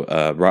 So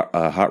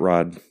Hot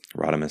Rod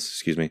Rodimus,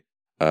 excuse me,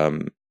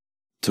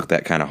 took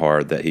that kind of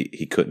hard that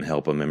he couldn't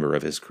help a member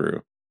of his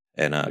crew,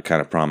 and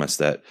kind of promised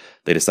that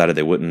they decided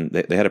they wouldn't.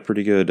 They had a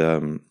pretty good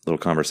little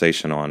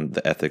conversation on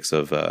the ethics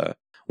of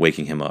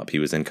waking him up. He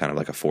was in kind of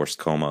like a forced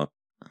coma.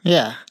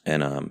 Yeah,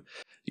 and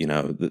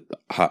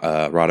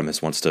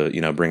Rodimus wants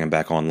to bring him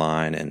back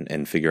online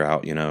and figure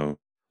out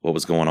what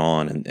was going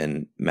on,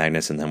 and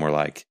Magnus and them were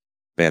like,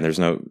 man, there's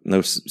no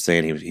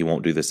saying he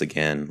won't do this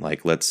again.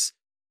 Like let's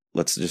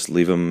just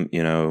leave him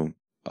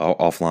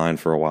offline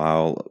for a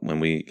while. When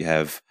we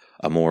have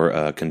a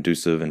more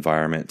conducive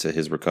environment to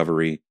his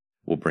recovery,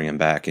 we'll bring him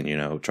back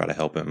and try to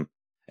help him.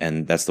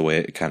 And that's the way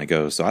it kind of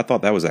goes. So I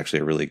thought that was actually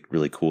a really,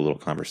 really cool little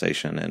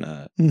conversation.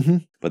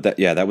 And but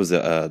that was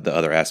the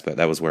other aspect.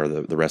 That was where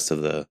the rest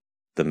of the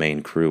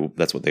main crew,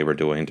 that's what they were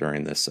doing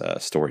during this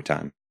story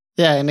time.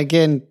 Yeah, and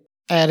again,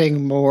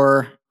 adding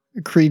more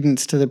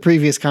credence to the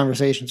previous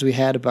conversations we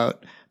had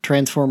about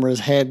Transformers'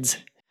 heads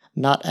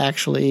not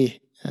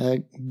actually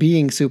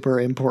being super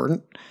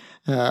important.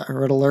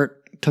 Red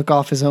Alert took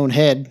off his own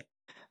head,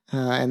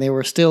 and they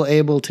were still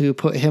able to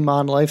put him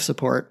on life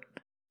support.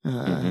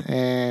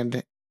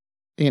 And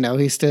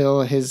he's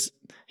still his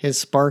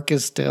spark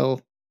is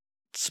still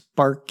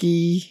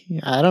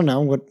sparky. I don't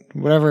know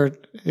whatever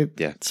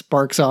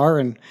sparks are,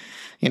 and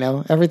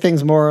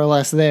everything's more or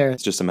less there.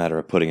 It's just a matter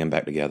of putting him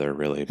back together,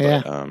 really.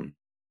 But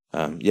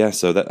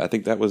so that I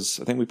think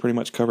we pretty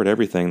much covered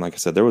everything. Like I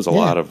said, there was a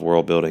lot of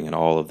world building in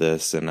all of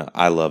this, and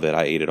I love it.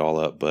 I ate it all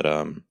up, but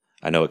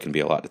I know it can be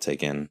a lot to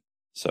take in.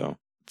 So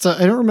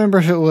I don't remember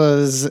if it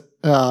was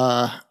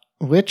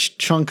which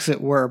chunks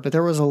it were, but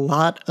there was a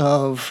lot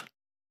of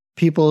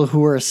people who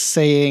were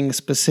saying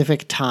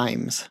specific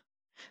times.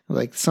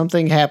 Like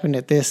something happened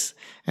at this,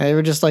 and they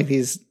were just like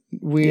these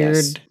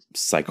weird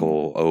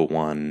cycle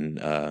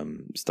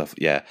 01 stuff.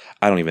 Yeah,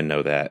 I don't even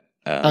know that.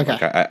 Okay,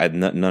 like I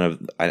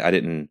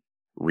didn't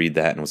read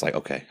that and was like,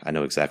 okay, I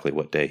know exactly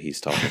what day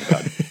he's talking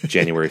about.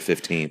 January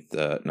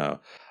 15th. No,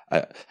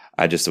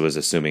 I just was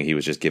assuming he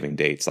was just giving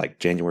dates like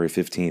January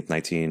 15th,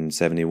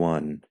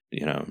 1971.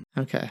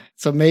 Okay,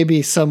 so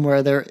maybe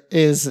somewhere there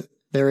is a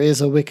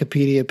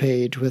Wikipedia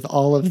page with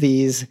all of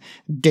these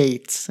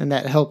dates, and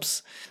that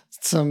helps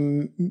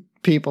some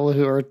people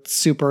who are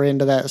super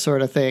into that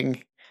sort of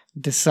thing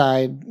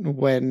decide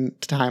when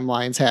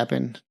timelines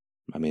happen.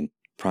 I mean,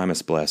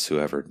 Primus bless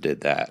whoever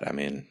did that. I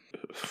mean,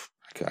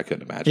 I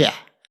couldn't imagine. Yeah.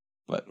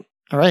 But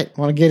all right,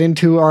 want to get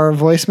into our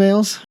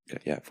voicemails?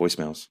 Yeah,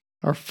 voicemails.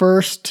 Our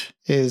first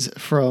is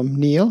from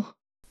Neil.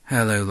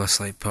 Hello,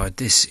 Lost Light Pod.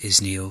 This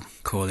is Neil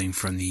calling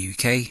from the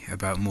UK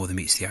about More Than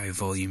Meets the Eye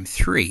Volume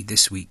 3,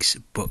 this week's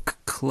book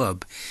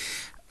club.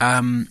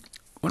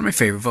 One of my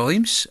favourite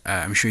volumes.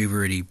 I'm sure you've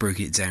already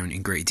broken it down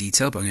in great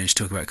detail, but I'm going to just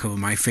talk about a couple of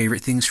my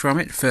favourite things from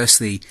it.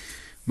 Firstly,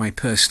 my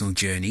personal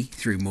journey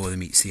through More Than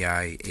Meets the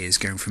Eye is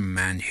going from a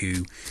man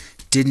who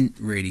didn't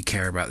really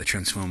care about the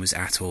Transformers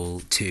at all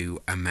to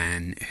a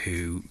man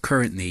who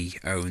currently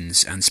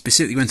owns and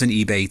specifically went on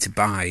eBay to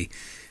buy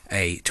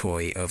a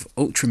toy of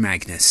Ultra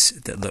Magnus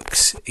that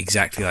looks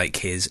exactly like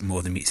his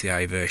More Than Meets the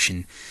Eye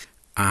version.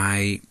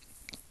 I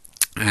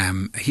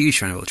am a huge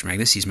fan of Ultra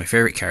Magnus. He's my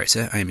favourite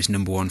character. I am his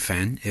number one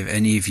fan. If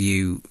any of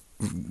you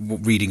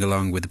reading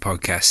along with the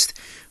podcast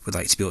would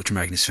like to be Ultra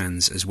Magnus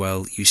fans as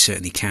well, you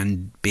certainly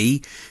can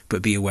be,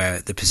 but be aware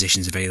the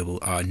positions available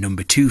are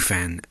number 2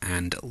 fan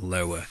and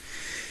lower.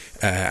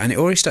 And it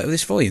already started with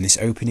this volume, this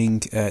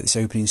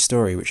opening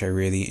story, which I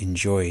really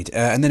enjoyed.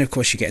 And then, of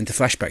course, you get into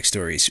flashback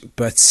stories.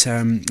 But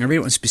I really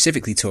want to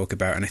specifically talk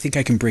about, and I think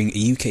I can bring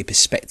a UK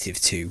perspective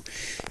to,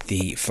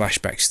 the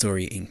flashback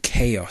story in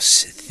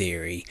Chaos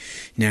Theory.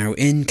 Now,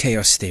 in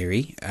Chaos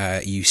Theory,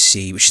 you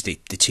see, which is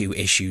the 2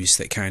 issues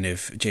that kind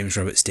of James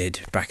Roberts did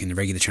back in the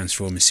regular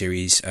Transformers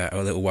series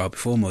a little while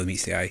before More Than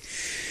Meets the Eye.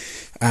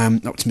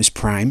 Optimus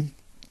Prime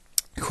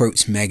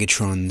quotes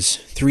Megatron's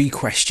 3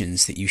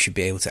 questions that you should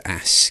be able to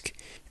ask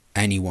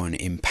anyone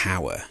in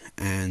power.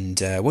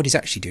 And what he's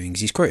actually doing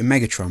is he's quoting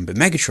Megatron, but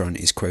Megatron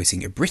is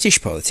quoting a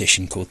British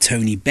politician called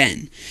Tony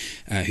Benn,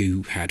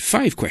 who had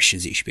 5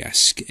 questions that you should be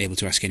able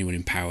to ask anyone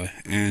in power.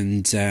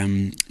 And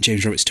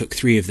James Roberts took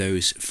 3 of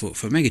those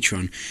for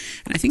Megatron.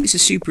 And I think it's a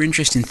super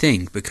interesting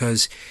thing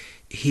because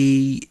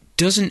he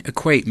doesn't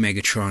equate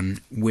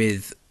Megatron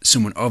with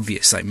someone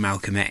obvious like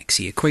Malcolm X.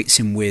 He equates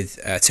him with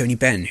Tony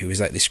Benn, who is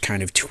like this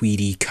kind of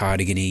tweedy,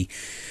 cardigan-y,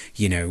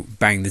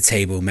 bang the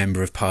table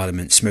member of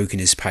parliament, smoking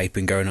his pipe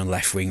and going on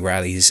left-wing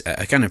rallies,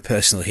 a kind of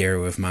personal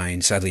hero of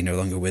mine, sadly no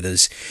longer with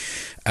us.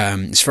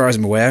 As far as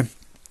I'm aware,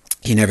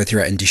 he never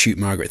threatened to shoot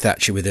Margaret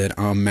Thatcher with an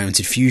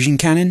arm-mounted fusion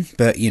cannon,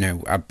 but,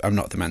 I'm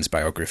not the man's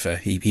biographer.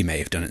 He may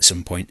have done at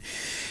some point.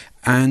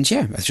 And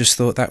yeah, I just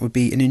thought that would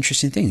be an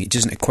interesting thing. It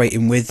doesn't equate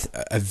him with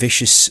a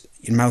vicious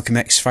Malcolm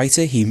X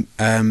fighter. He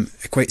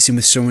equates him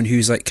with someone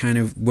who's like kind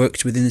of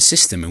worked within the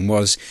system and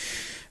was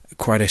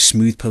quite a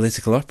smooth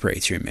political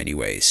operator in many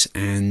ways.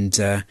 And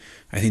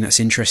I think that's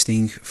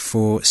interesting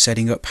for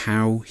setting up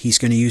how he's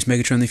going to use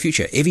Megatron in the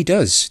future. If he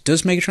does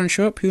Megatron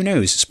show up? Who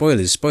knows?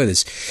 Spoilers.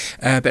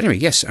 But anyway,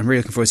 yes, I'm really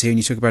looking forward to hearing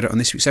you talk about it on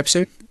this week's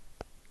episode.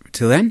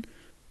 Till then,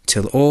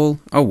 till all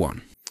are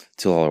one.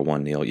 Till all are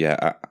one, Neil.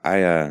 Yeah,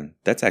 I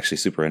that's actually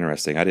super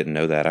interesting. I didn't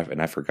know that,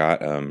 and I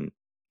forgot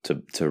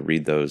to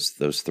read those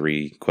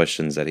 3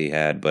 questions that he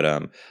had.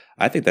 But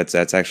I think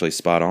that's actually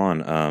spot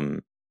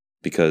on.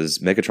 Because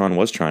Megatron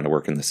was trying to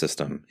work in the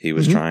system. He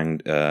was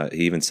trying.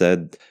 He even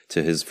said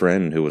to his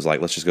friend who was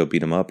like, "Let's just go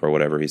beat him up" or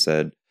whatever. He was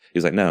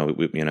like, "No,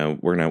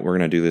 we're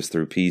gonna do this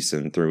through peace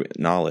and through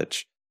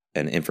knowledge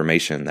and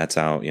information. That's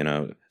how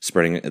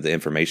spreading the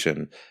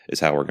information is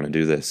how we're gonna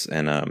do this."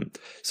 And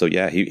so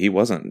yeah, he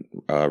wasn't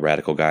a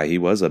radical guy. He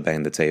was a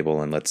bang the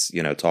table and let's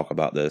talk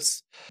about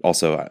this.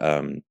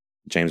 Also,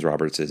 James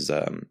Roberts is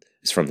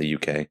from the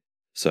UK,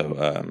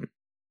 so.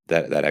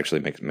 That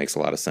actually makes a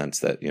lot of sense.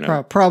 That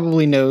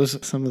probably knows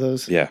some of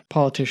those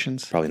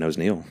politicians. Probably knows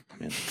Neil.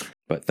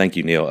 But thank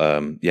you, Neil.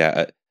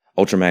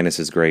 Ultra Magnus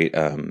is great.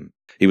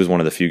 He was one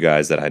of the few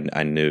guys that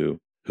I knew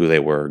who they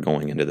were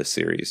going into this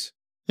series.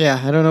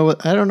 Yeah, I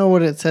don't know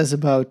what it says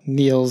about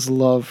Neil's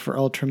love for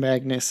Ultra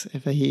Magnus.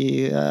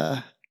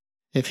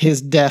 If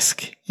his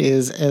desk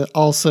is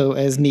also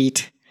as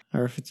neat,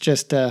 or if it's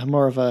just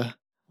more of a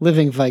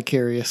living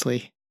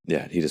vicariously.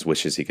 Yeah, he just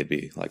wishes he could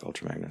be like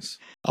Ultra Magnus.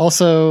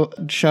 Also,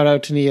 shout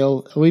out to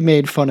Neil. We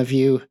made fun of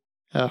you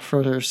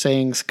for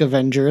saying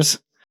scavengers.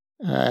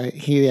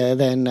 He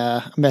then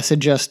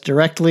messaged us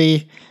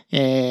directly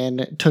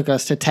and took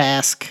us to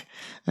task.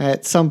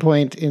 At some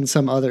point in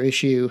some other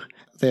issue,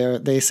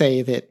 they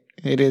say that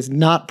it is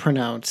not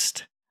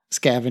pronounced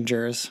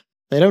scavengers.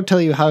 They don't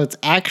tell you how it's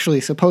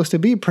actually supposed to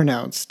be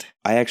pronounced.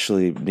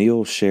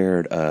 Neil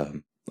shared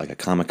like a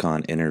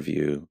Comic-Con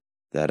interview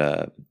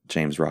that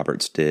James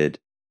Roberts did.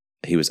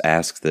 He was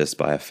asked this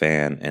by a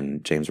fan,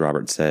 and James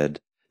Roberts said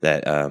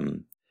that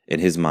in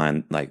his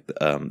mind, like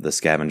the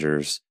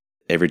scavengers,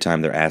 every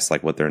time they're asked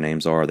like what their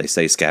names are, they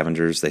say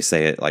scavengers. They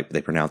say it like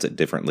they pronounce it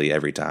differently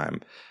every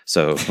time.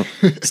 So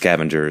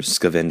scavengers,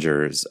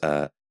 scavengers,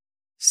 or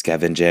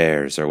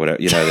whatever.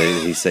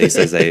 He says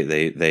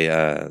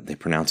they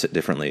pronounce it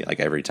differently like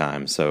every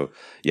time. So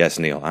yes,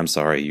 Neil, I'm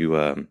sorry.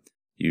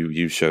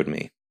 You showed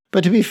me.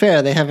 But to be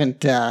fair, they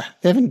haven't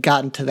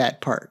gotten to that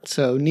part.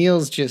 So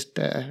Neil's just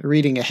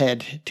reading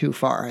ahead too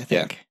far, I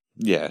think.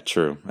 Yeah,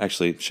 true.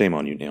 Actually, shame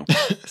on you, Neil.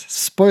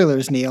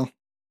 Spoilers, Neil.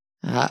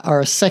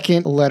 Our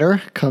second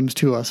letter comes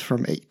to us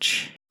from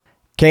H.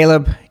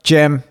 Caleb,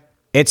 Jim,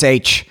 it's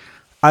H.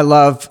 I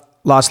love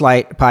Lost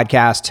Light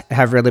podcast.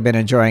 Have really been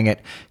enjoying it.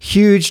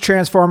 Huge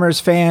Transformers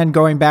fan,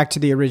 going back to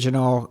the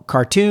original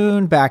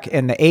cartoon back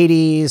in the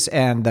 80s,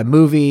 and the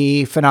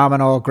movie,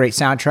 phenomenal, great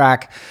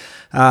soundtrack.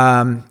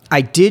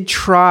 I did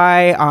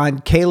try on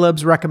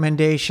Caleb's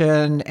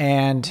recommendation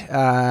and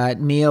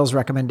Neil's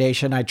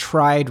recommendation. I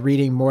tried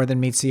reading More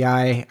Than Meets the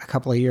Eye a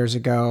couple of years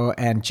ago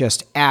and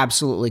just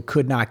absolutely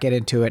could not get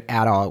into it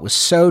at all. It was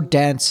so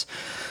dense,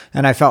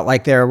 and I felt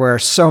like there were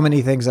so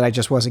many things that I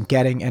just wasn't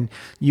getting. And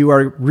you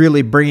are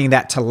really bringing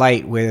that to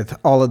light with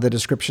all of the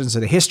descriptions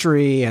of the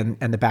history and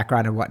the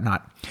background and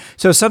whatnot.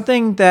 So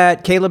something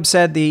that Caleb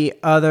said the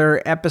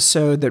other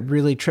episode that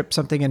really tripped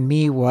something in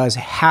me was,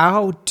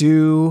 how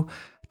do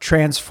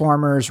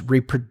Transformers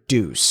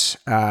reproduce?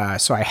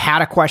 So I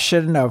had a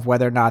question of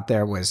whether or not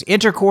there was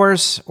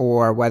intercourse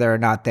or whether or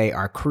not they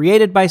are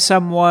created by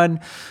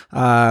someone.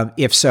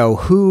 If so,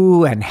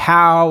 who and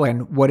how,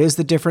 and what is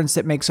the difference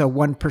that makes a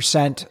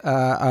 1%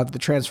 of the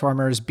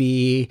Transformers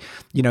be,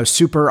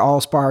 super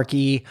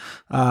all-sparky?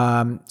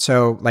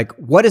 So like,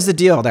 what is the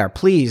deal there?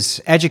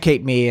 Please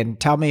educate me and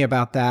tell me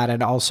about that,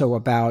 and also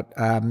about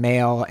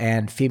male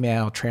and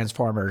female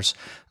Transformers,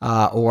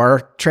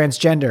 or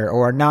transgender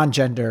or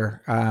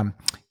non-gender.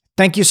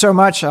 Thank you so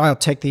much. I'll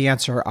take the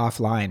answer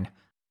offline.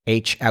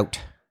 H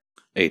out.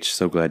 H,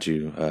 so glad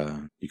you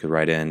could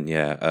write in.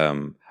 Yeah,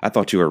 I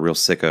thought you were a real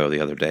sicko the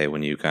other day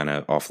when you kind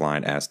of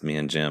offline asked me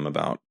and Jim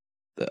about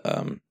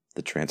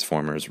the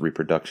Transformers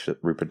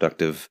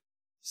reproductive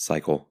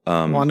cycle.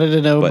 Wanted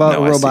to know about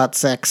robot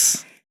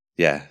sex.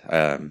 Yeah,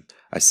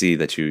 I see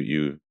that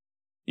you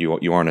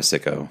aren't a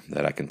sicko,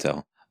 that I can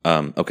tell.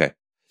 Okay,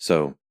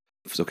 so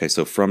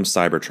from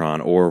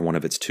Cybertron or one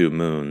of its 2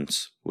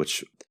 moons,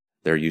 which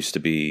there used to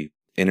be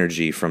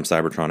energy from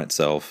Cybertron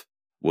itself,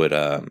 would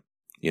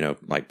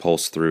like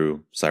pulse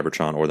through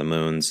Cybertron or the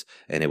moons,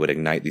 and it would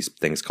ignite these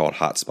things called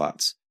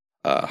hotspots.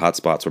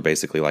 Hotspots were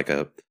basically like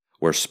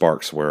where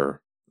sparks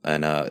were,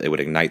 and it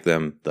would ignite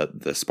them.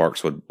 The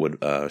sparks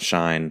would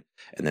shine,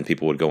 and then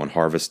people would go and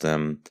harvest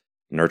them,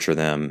 nurture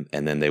them,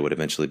 and then they would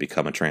eventually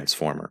become a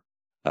transformer.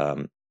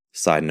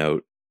 Side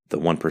note, the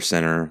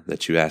 1%er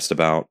that you asked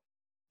about,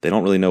 they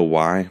don't really know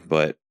why,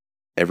 but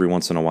every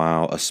once in a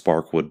while a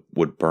spark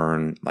would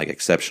burn like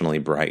exceptionally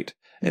bright,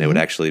 and it would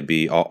actually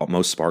be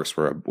most sparks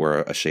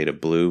were a shade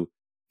of blue.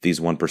 These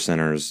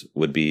 1%ers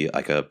would be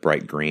like a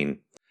bright green,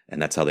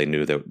 and that's how they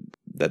knew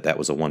that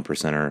was a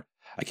 1%er.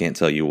 I can't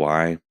tell you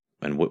why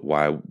and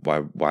why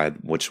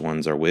which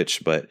ones are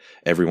which, but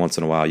every once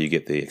in a while you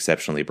get the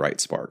exceptionally bright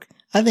spark.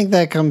 I think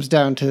that comes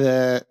down to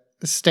the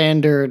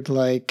standard,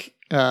 like,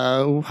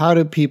 how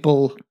do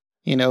people,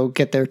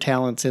 get their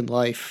talents in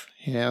life?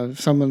 If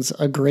someone's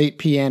a great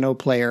piano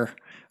player,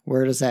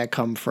 where does that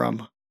come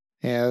from?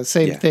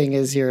 Same thing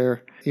as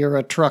you're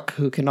a truck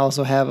who can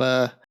also have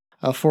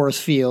a force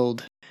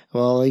field.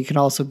 Well, you can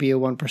also be a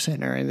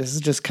 1%er, and this is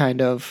just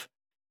kind of,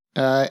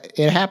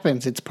 it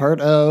happens. It's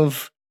part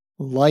of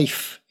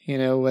life,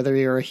 whether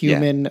you're a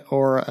human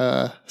or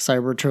a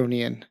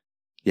Cybertronian.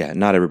 Yeah,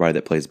 not everybody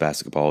that plays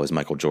basketball is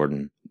Michael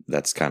Jordan.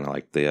 That's kind of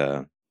like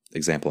the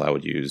example I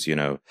would use.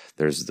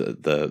 There's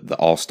the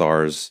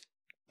all-stars,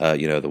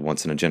 the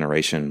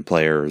once-in-a-generation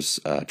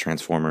players,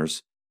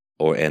 Transformers,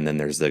 and then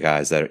there's the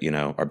guys that,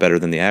 are better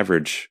than the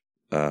average,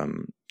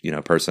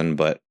 person,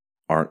 but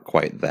aren't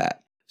quite that.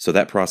 So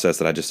that process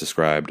that I just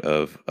described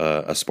of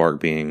a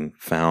spark being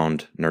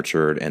found,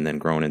 nurtured, and then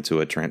grown into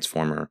a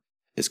transformer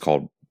is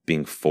called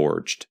being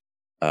forged.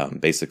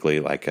 Basically,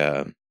 like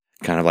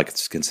kind of like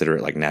consider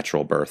it like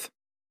natural birth.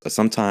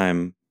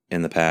 Sometime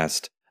in the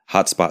past,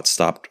 hotspots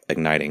stopped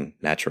igniting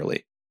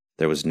naturally.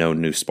 There was no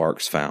new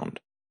sparks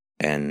found,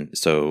 and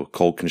so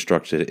Cold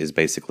Constructed is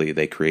basically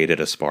they created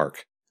a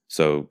spark.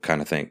 So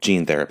kind of think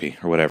gene therapy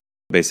or whatever.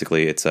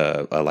 Basically, it's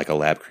like a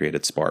lab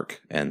created spark,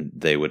 and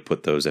they would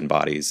put those in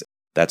bodies.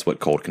 That's what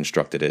Cold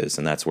Constructed is,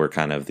 and that's where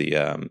kind of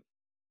the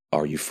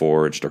are you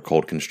forged or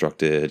cold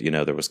constructed?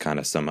 There was kind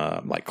of some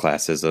like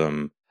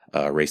classism,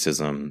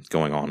 racism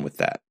going on with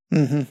that.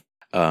 Mm-hmm.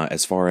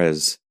 As far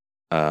as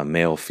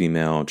male,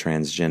 female,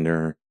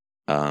 transgender,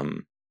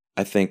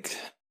 I think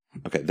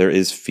there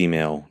is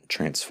female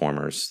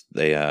Transformers.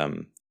 They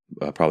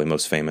probably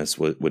most famous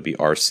would be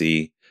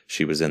RC.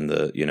 She was in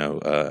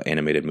the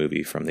animated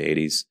movie from the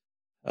 80s.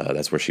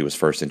 That's where she was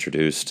first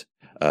introduced.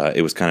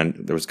 There was kind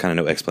of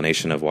no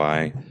explanation of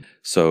why.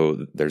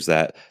 So there's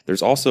that.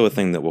 There's also a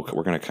thing that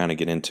we're going to kind of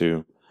get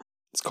into.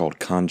 It's called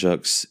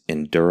Conjux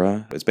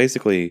Endura. It's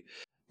basically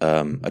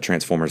a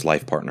Transformer's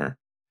life partner.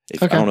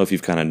 I don't know if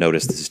you've kind of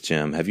noticed this,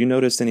 Jim. Have you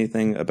noticed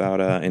anything about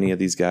any of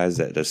these guys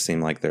that just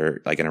seem like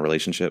they're like in a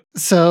relationship?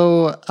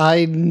 So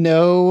I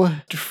know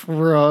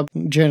from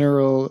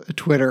general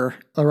Twitter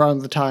around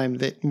the time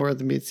that More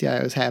Than Meets the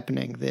Eye was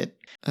happening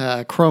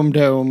that Chrome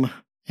Dome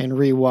and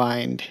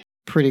Rewind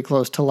pretty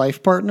close to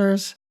life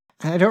partners.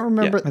 I don't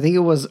remember. Yeah. I think it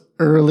was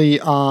early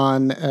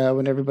on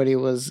when everybody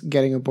was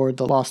getting aboard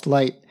the Lost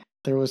Light.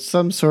 There was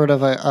some sort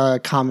of a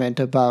comment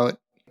about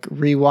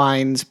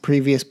Rewind's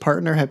previous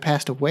partner had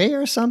passed away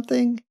or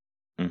something.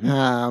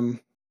 Mm-hmm.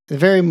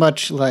 Very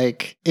much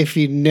like if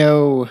you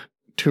know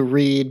to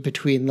read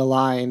between the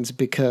lines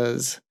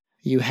because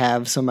you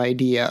have some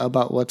idea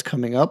about what's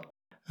coming up,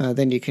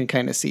 then you can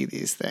kind of see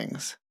these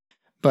things.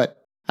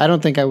 But I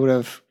don't think I would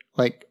have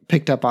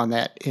picked up on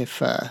that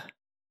if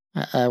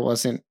I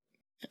wasn't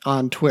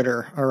on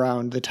Twitter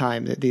around the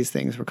time that these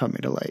things were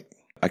coming to light.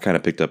 I kind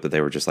of picked up that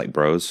they were just like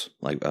bros,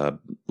 like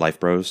life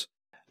bros.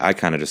 I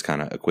kind of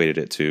equated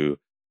it to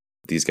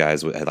these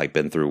guys had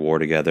been through war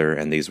together,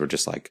 and these were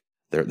just like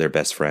their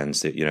best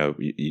friends,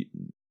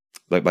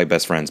 like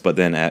best friends. But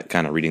then at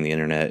kind of reading the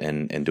internet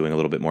and doing a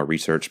little bit more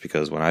research,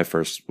 because when I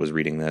first was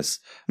reading this,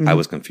 mm-hmm. I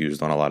was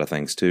confused on a lot of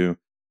things too.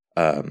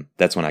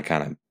 That's when I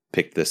kind of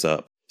picked this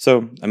up.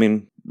 So, I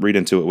mean, read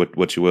into it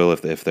what you will,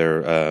 if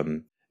they're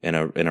in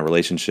a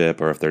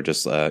relationship, or if they're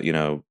just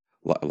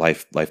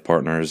life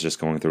partners just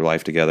going through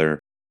life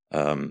together.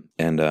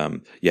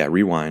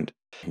 Rewind.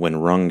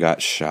 When Rung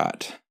got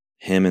shot,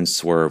 him and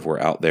Swerve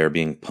were out there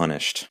being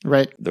punished.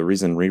 Right. The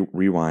reason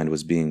Rewind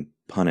was being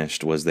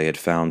punished was they had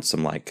found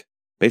some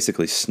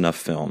basically snuff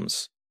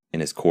films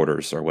in his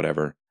quarters or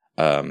whatever.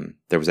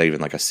 There was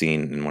even a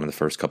scene in one of the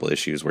first couple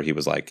issues where he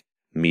was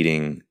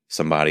meeting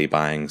somebody,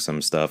 buying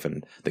some stuff,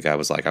 and the guy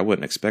was like, I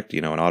wouldn't expect,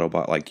 an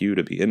Autobot like you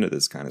to be into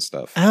this kind of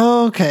stuff.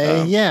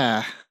 Okay,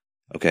 yeah.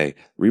 Okay,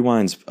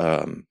 Rewind's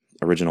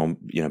original,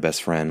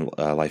 best friend,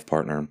 life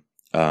partner,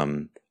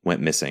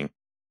 went missing,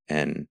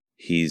 and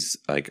he's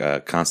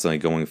constantly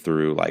going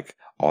through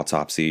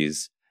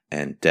autopsies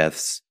and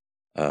deaths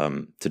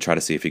to try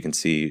to see if he can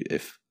see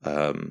if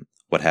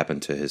what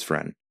happened to his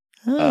friend.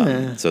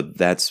 So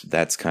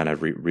that's kind of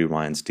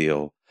Rewind's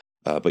deal.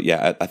 But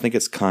yeah, I think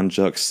it's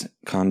Conjux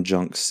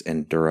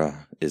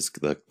Endura is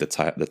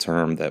the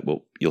term that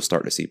you'll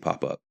start to see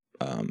pop up.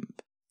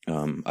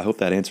 I hope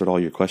that answered all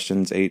your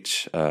questions,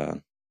 H.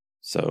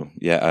 So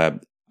yeah,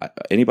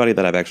 anybody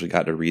that I've actually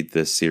got to read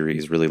this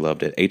series really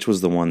loved it. H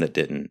was the one that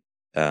didn't,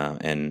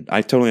 and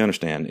I totally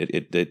understand.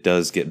 It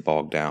does get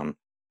bogged down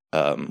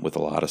with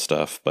a lot of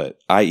stuff, but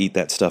I eat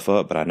that stuff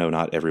up. But I know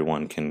not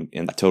everyone can,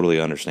 and I totally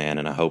understand.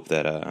 And I hope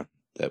that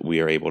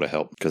we are able to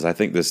help, because I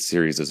think this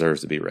series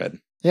deserves to be read.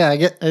 Yeah,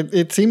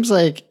 it seems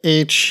like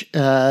H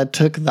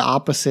took the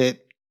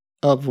opposite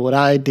of what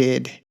I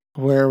did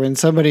where when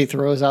somebody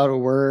throws out a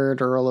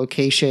word or a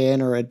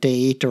location or a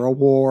date or a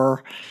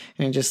war,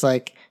 and just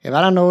like, if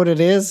I don't know what it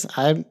is,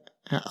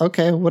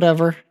 okay,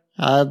 whatever.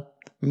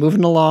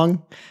 Moving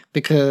along,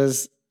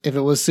 because if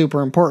it was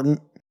super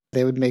important,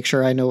 they would make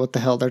sure I know what the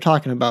hell they're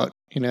talking about.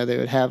 They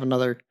would have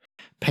another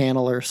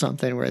panel or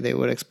something where they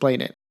would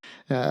explain it.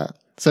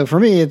 So for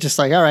me, it's just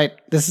like, all right,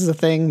 this is a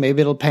thing.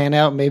 Maybe it'll pan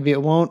out, maybe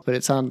it won't. But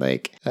it sounded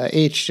like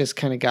H just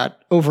kind of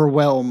got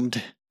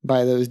overwhelmed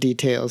by those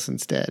details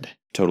instead.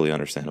 Totally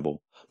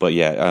understandable. But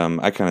yeah,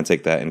 I kind of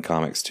take that in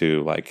comics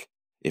too. Like,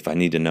 if I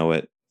need to know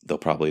it, they'll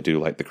probably do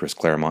like the Chris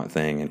Claremont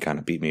thing and kind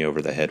of beat me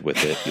over the head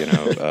with it,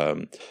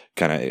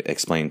 kind of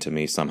explain to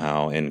me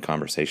somehow in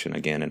conversation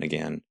again and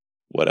again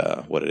what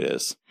it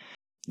is.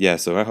 Yeah,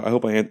 so I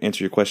hope I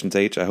answered your questions,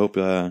 H. I hope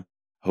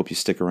you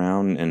stick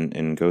around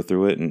and go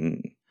through it,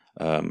 and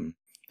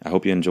I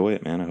hope you enjoy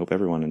it, man. I hope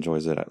everyone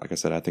enjoys it. Like I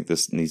said, I think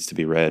this needs to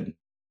be read.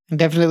 I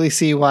definitely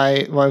see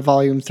why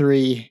Volume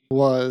 3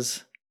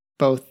 was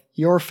both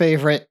your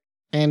favorite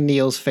and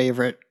Neil's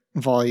favorite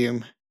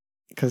volume,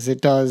 because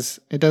it does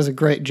a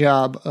great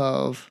job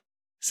of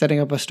setting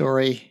up a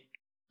story,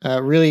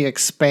 really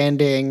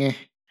expanding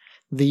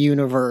the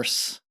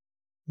universe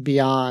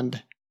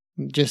beyond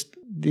just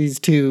these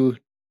two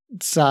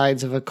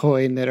sides of a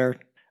coin that are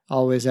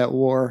always at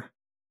war,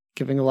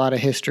 giving a lot of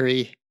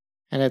history,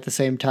 and at the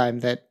same time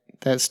that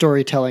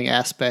storytelling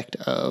aspect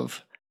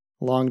of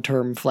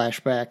long-term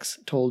flashbacks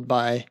told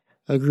by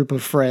a group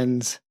of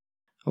friends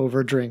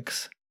over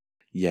drinks.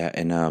 Yeah,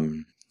 and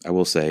I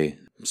will say,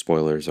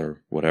 spoilers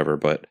or whatever,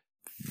 but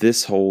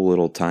this whole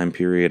little time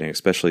period, and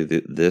especially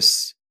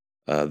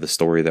the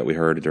story that we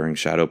heard during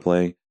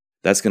Shadowplay,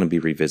 that's going to be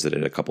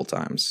revisited a couple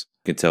times.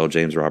 You can tell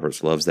James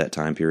Roberts loves that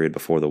time period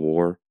before the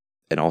war,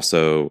 and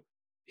also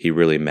he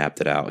really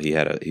mapped it out. He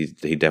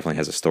definitely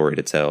has a story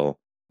to tell,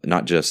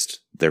 not just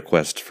their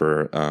quest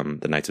for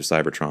the Knights of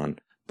Cybertron,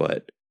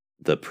 but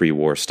the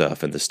pre-war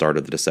stuff and the start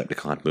of the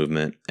Decepticon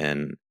movement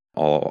and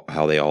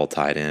how they all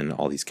tied in,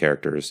 all these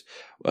characters.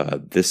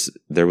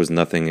 There was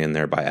nothing in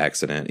there by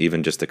accident.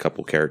 Even just a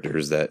couple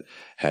characters that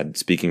had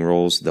speaking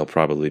roles, they'll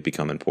probably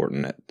become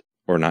important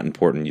or not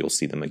important. You'll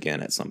see them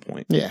again at some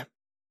point. Yeah.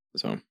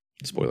 So,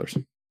 spoilers.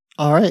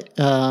 All right.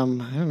 I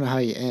don't know how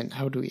you end.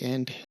 How do we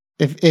end?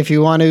 If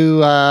you want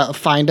to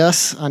find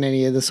us on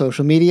any of the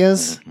social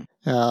medias,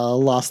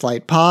 Lost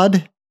Light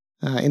Pod,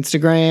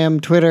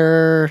 Instagram,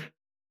 Twitter.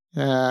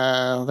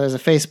 There's a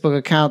Facebook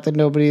account that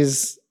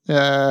nobody's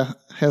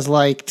has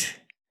liked.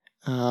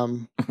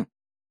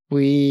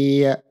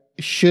 We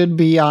should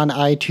be on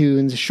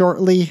iTunes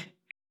shortly.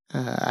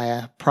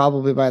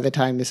 Probably by the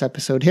time this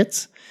episode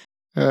hits.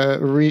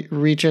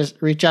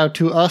 Reach out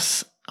to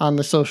us on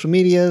the social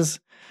medias.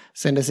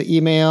 Send us an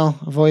email,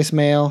 a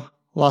voicemail,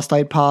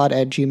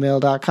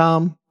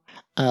 lostlightpod@gmail.com,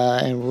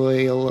 and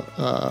we'll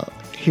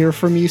hear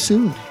from you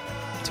soon.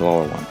 Till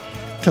all are one.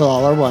 Till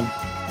all are one.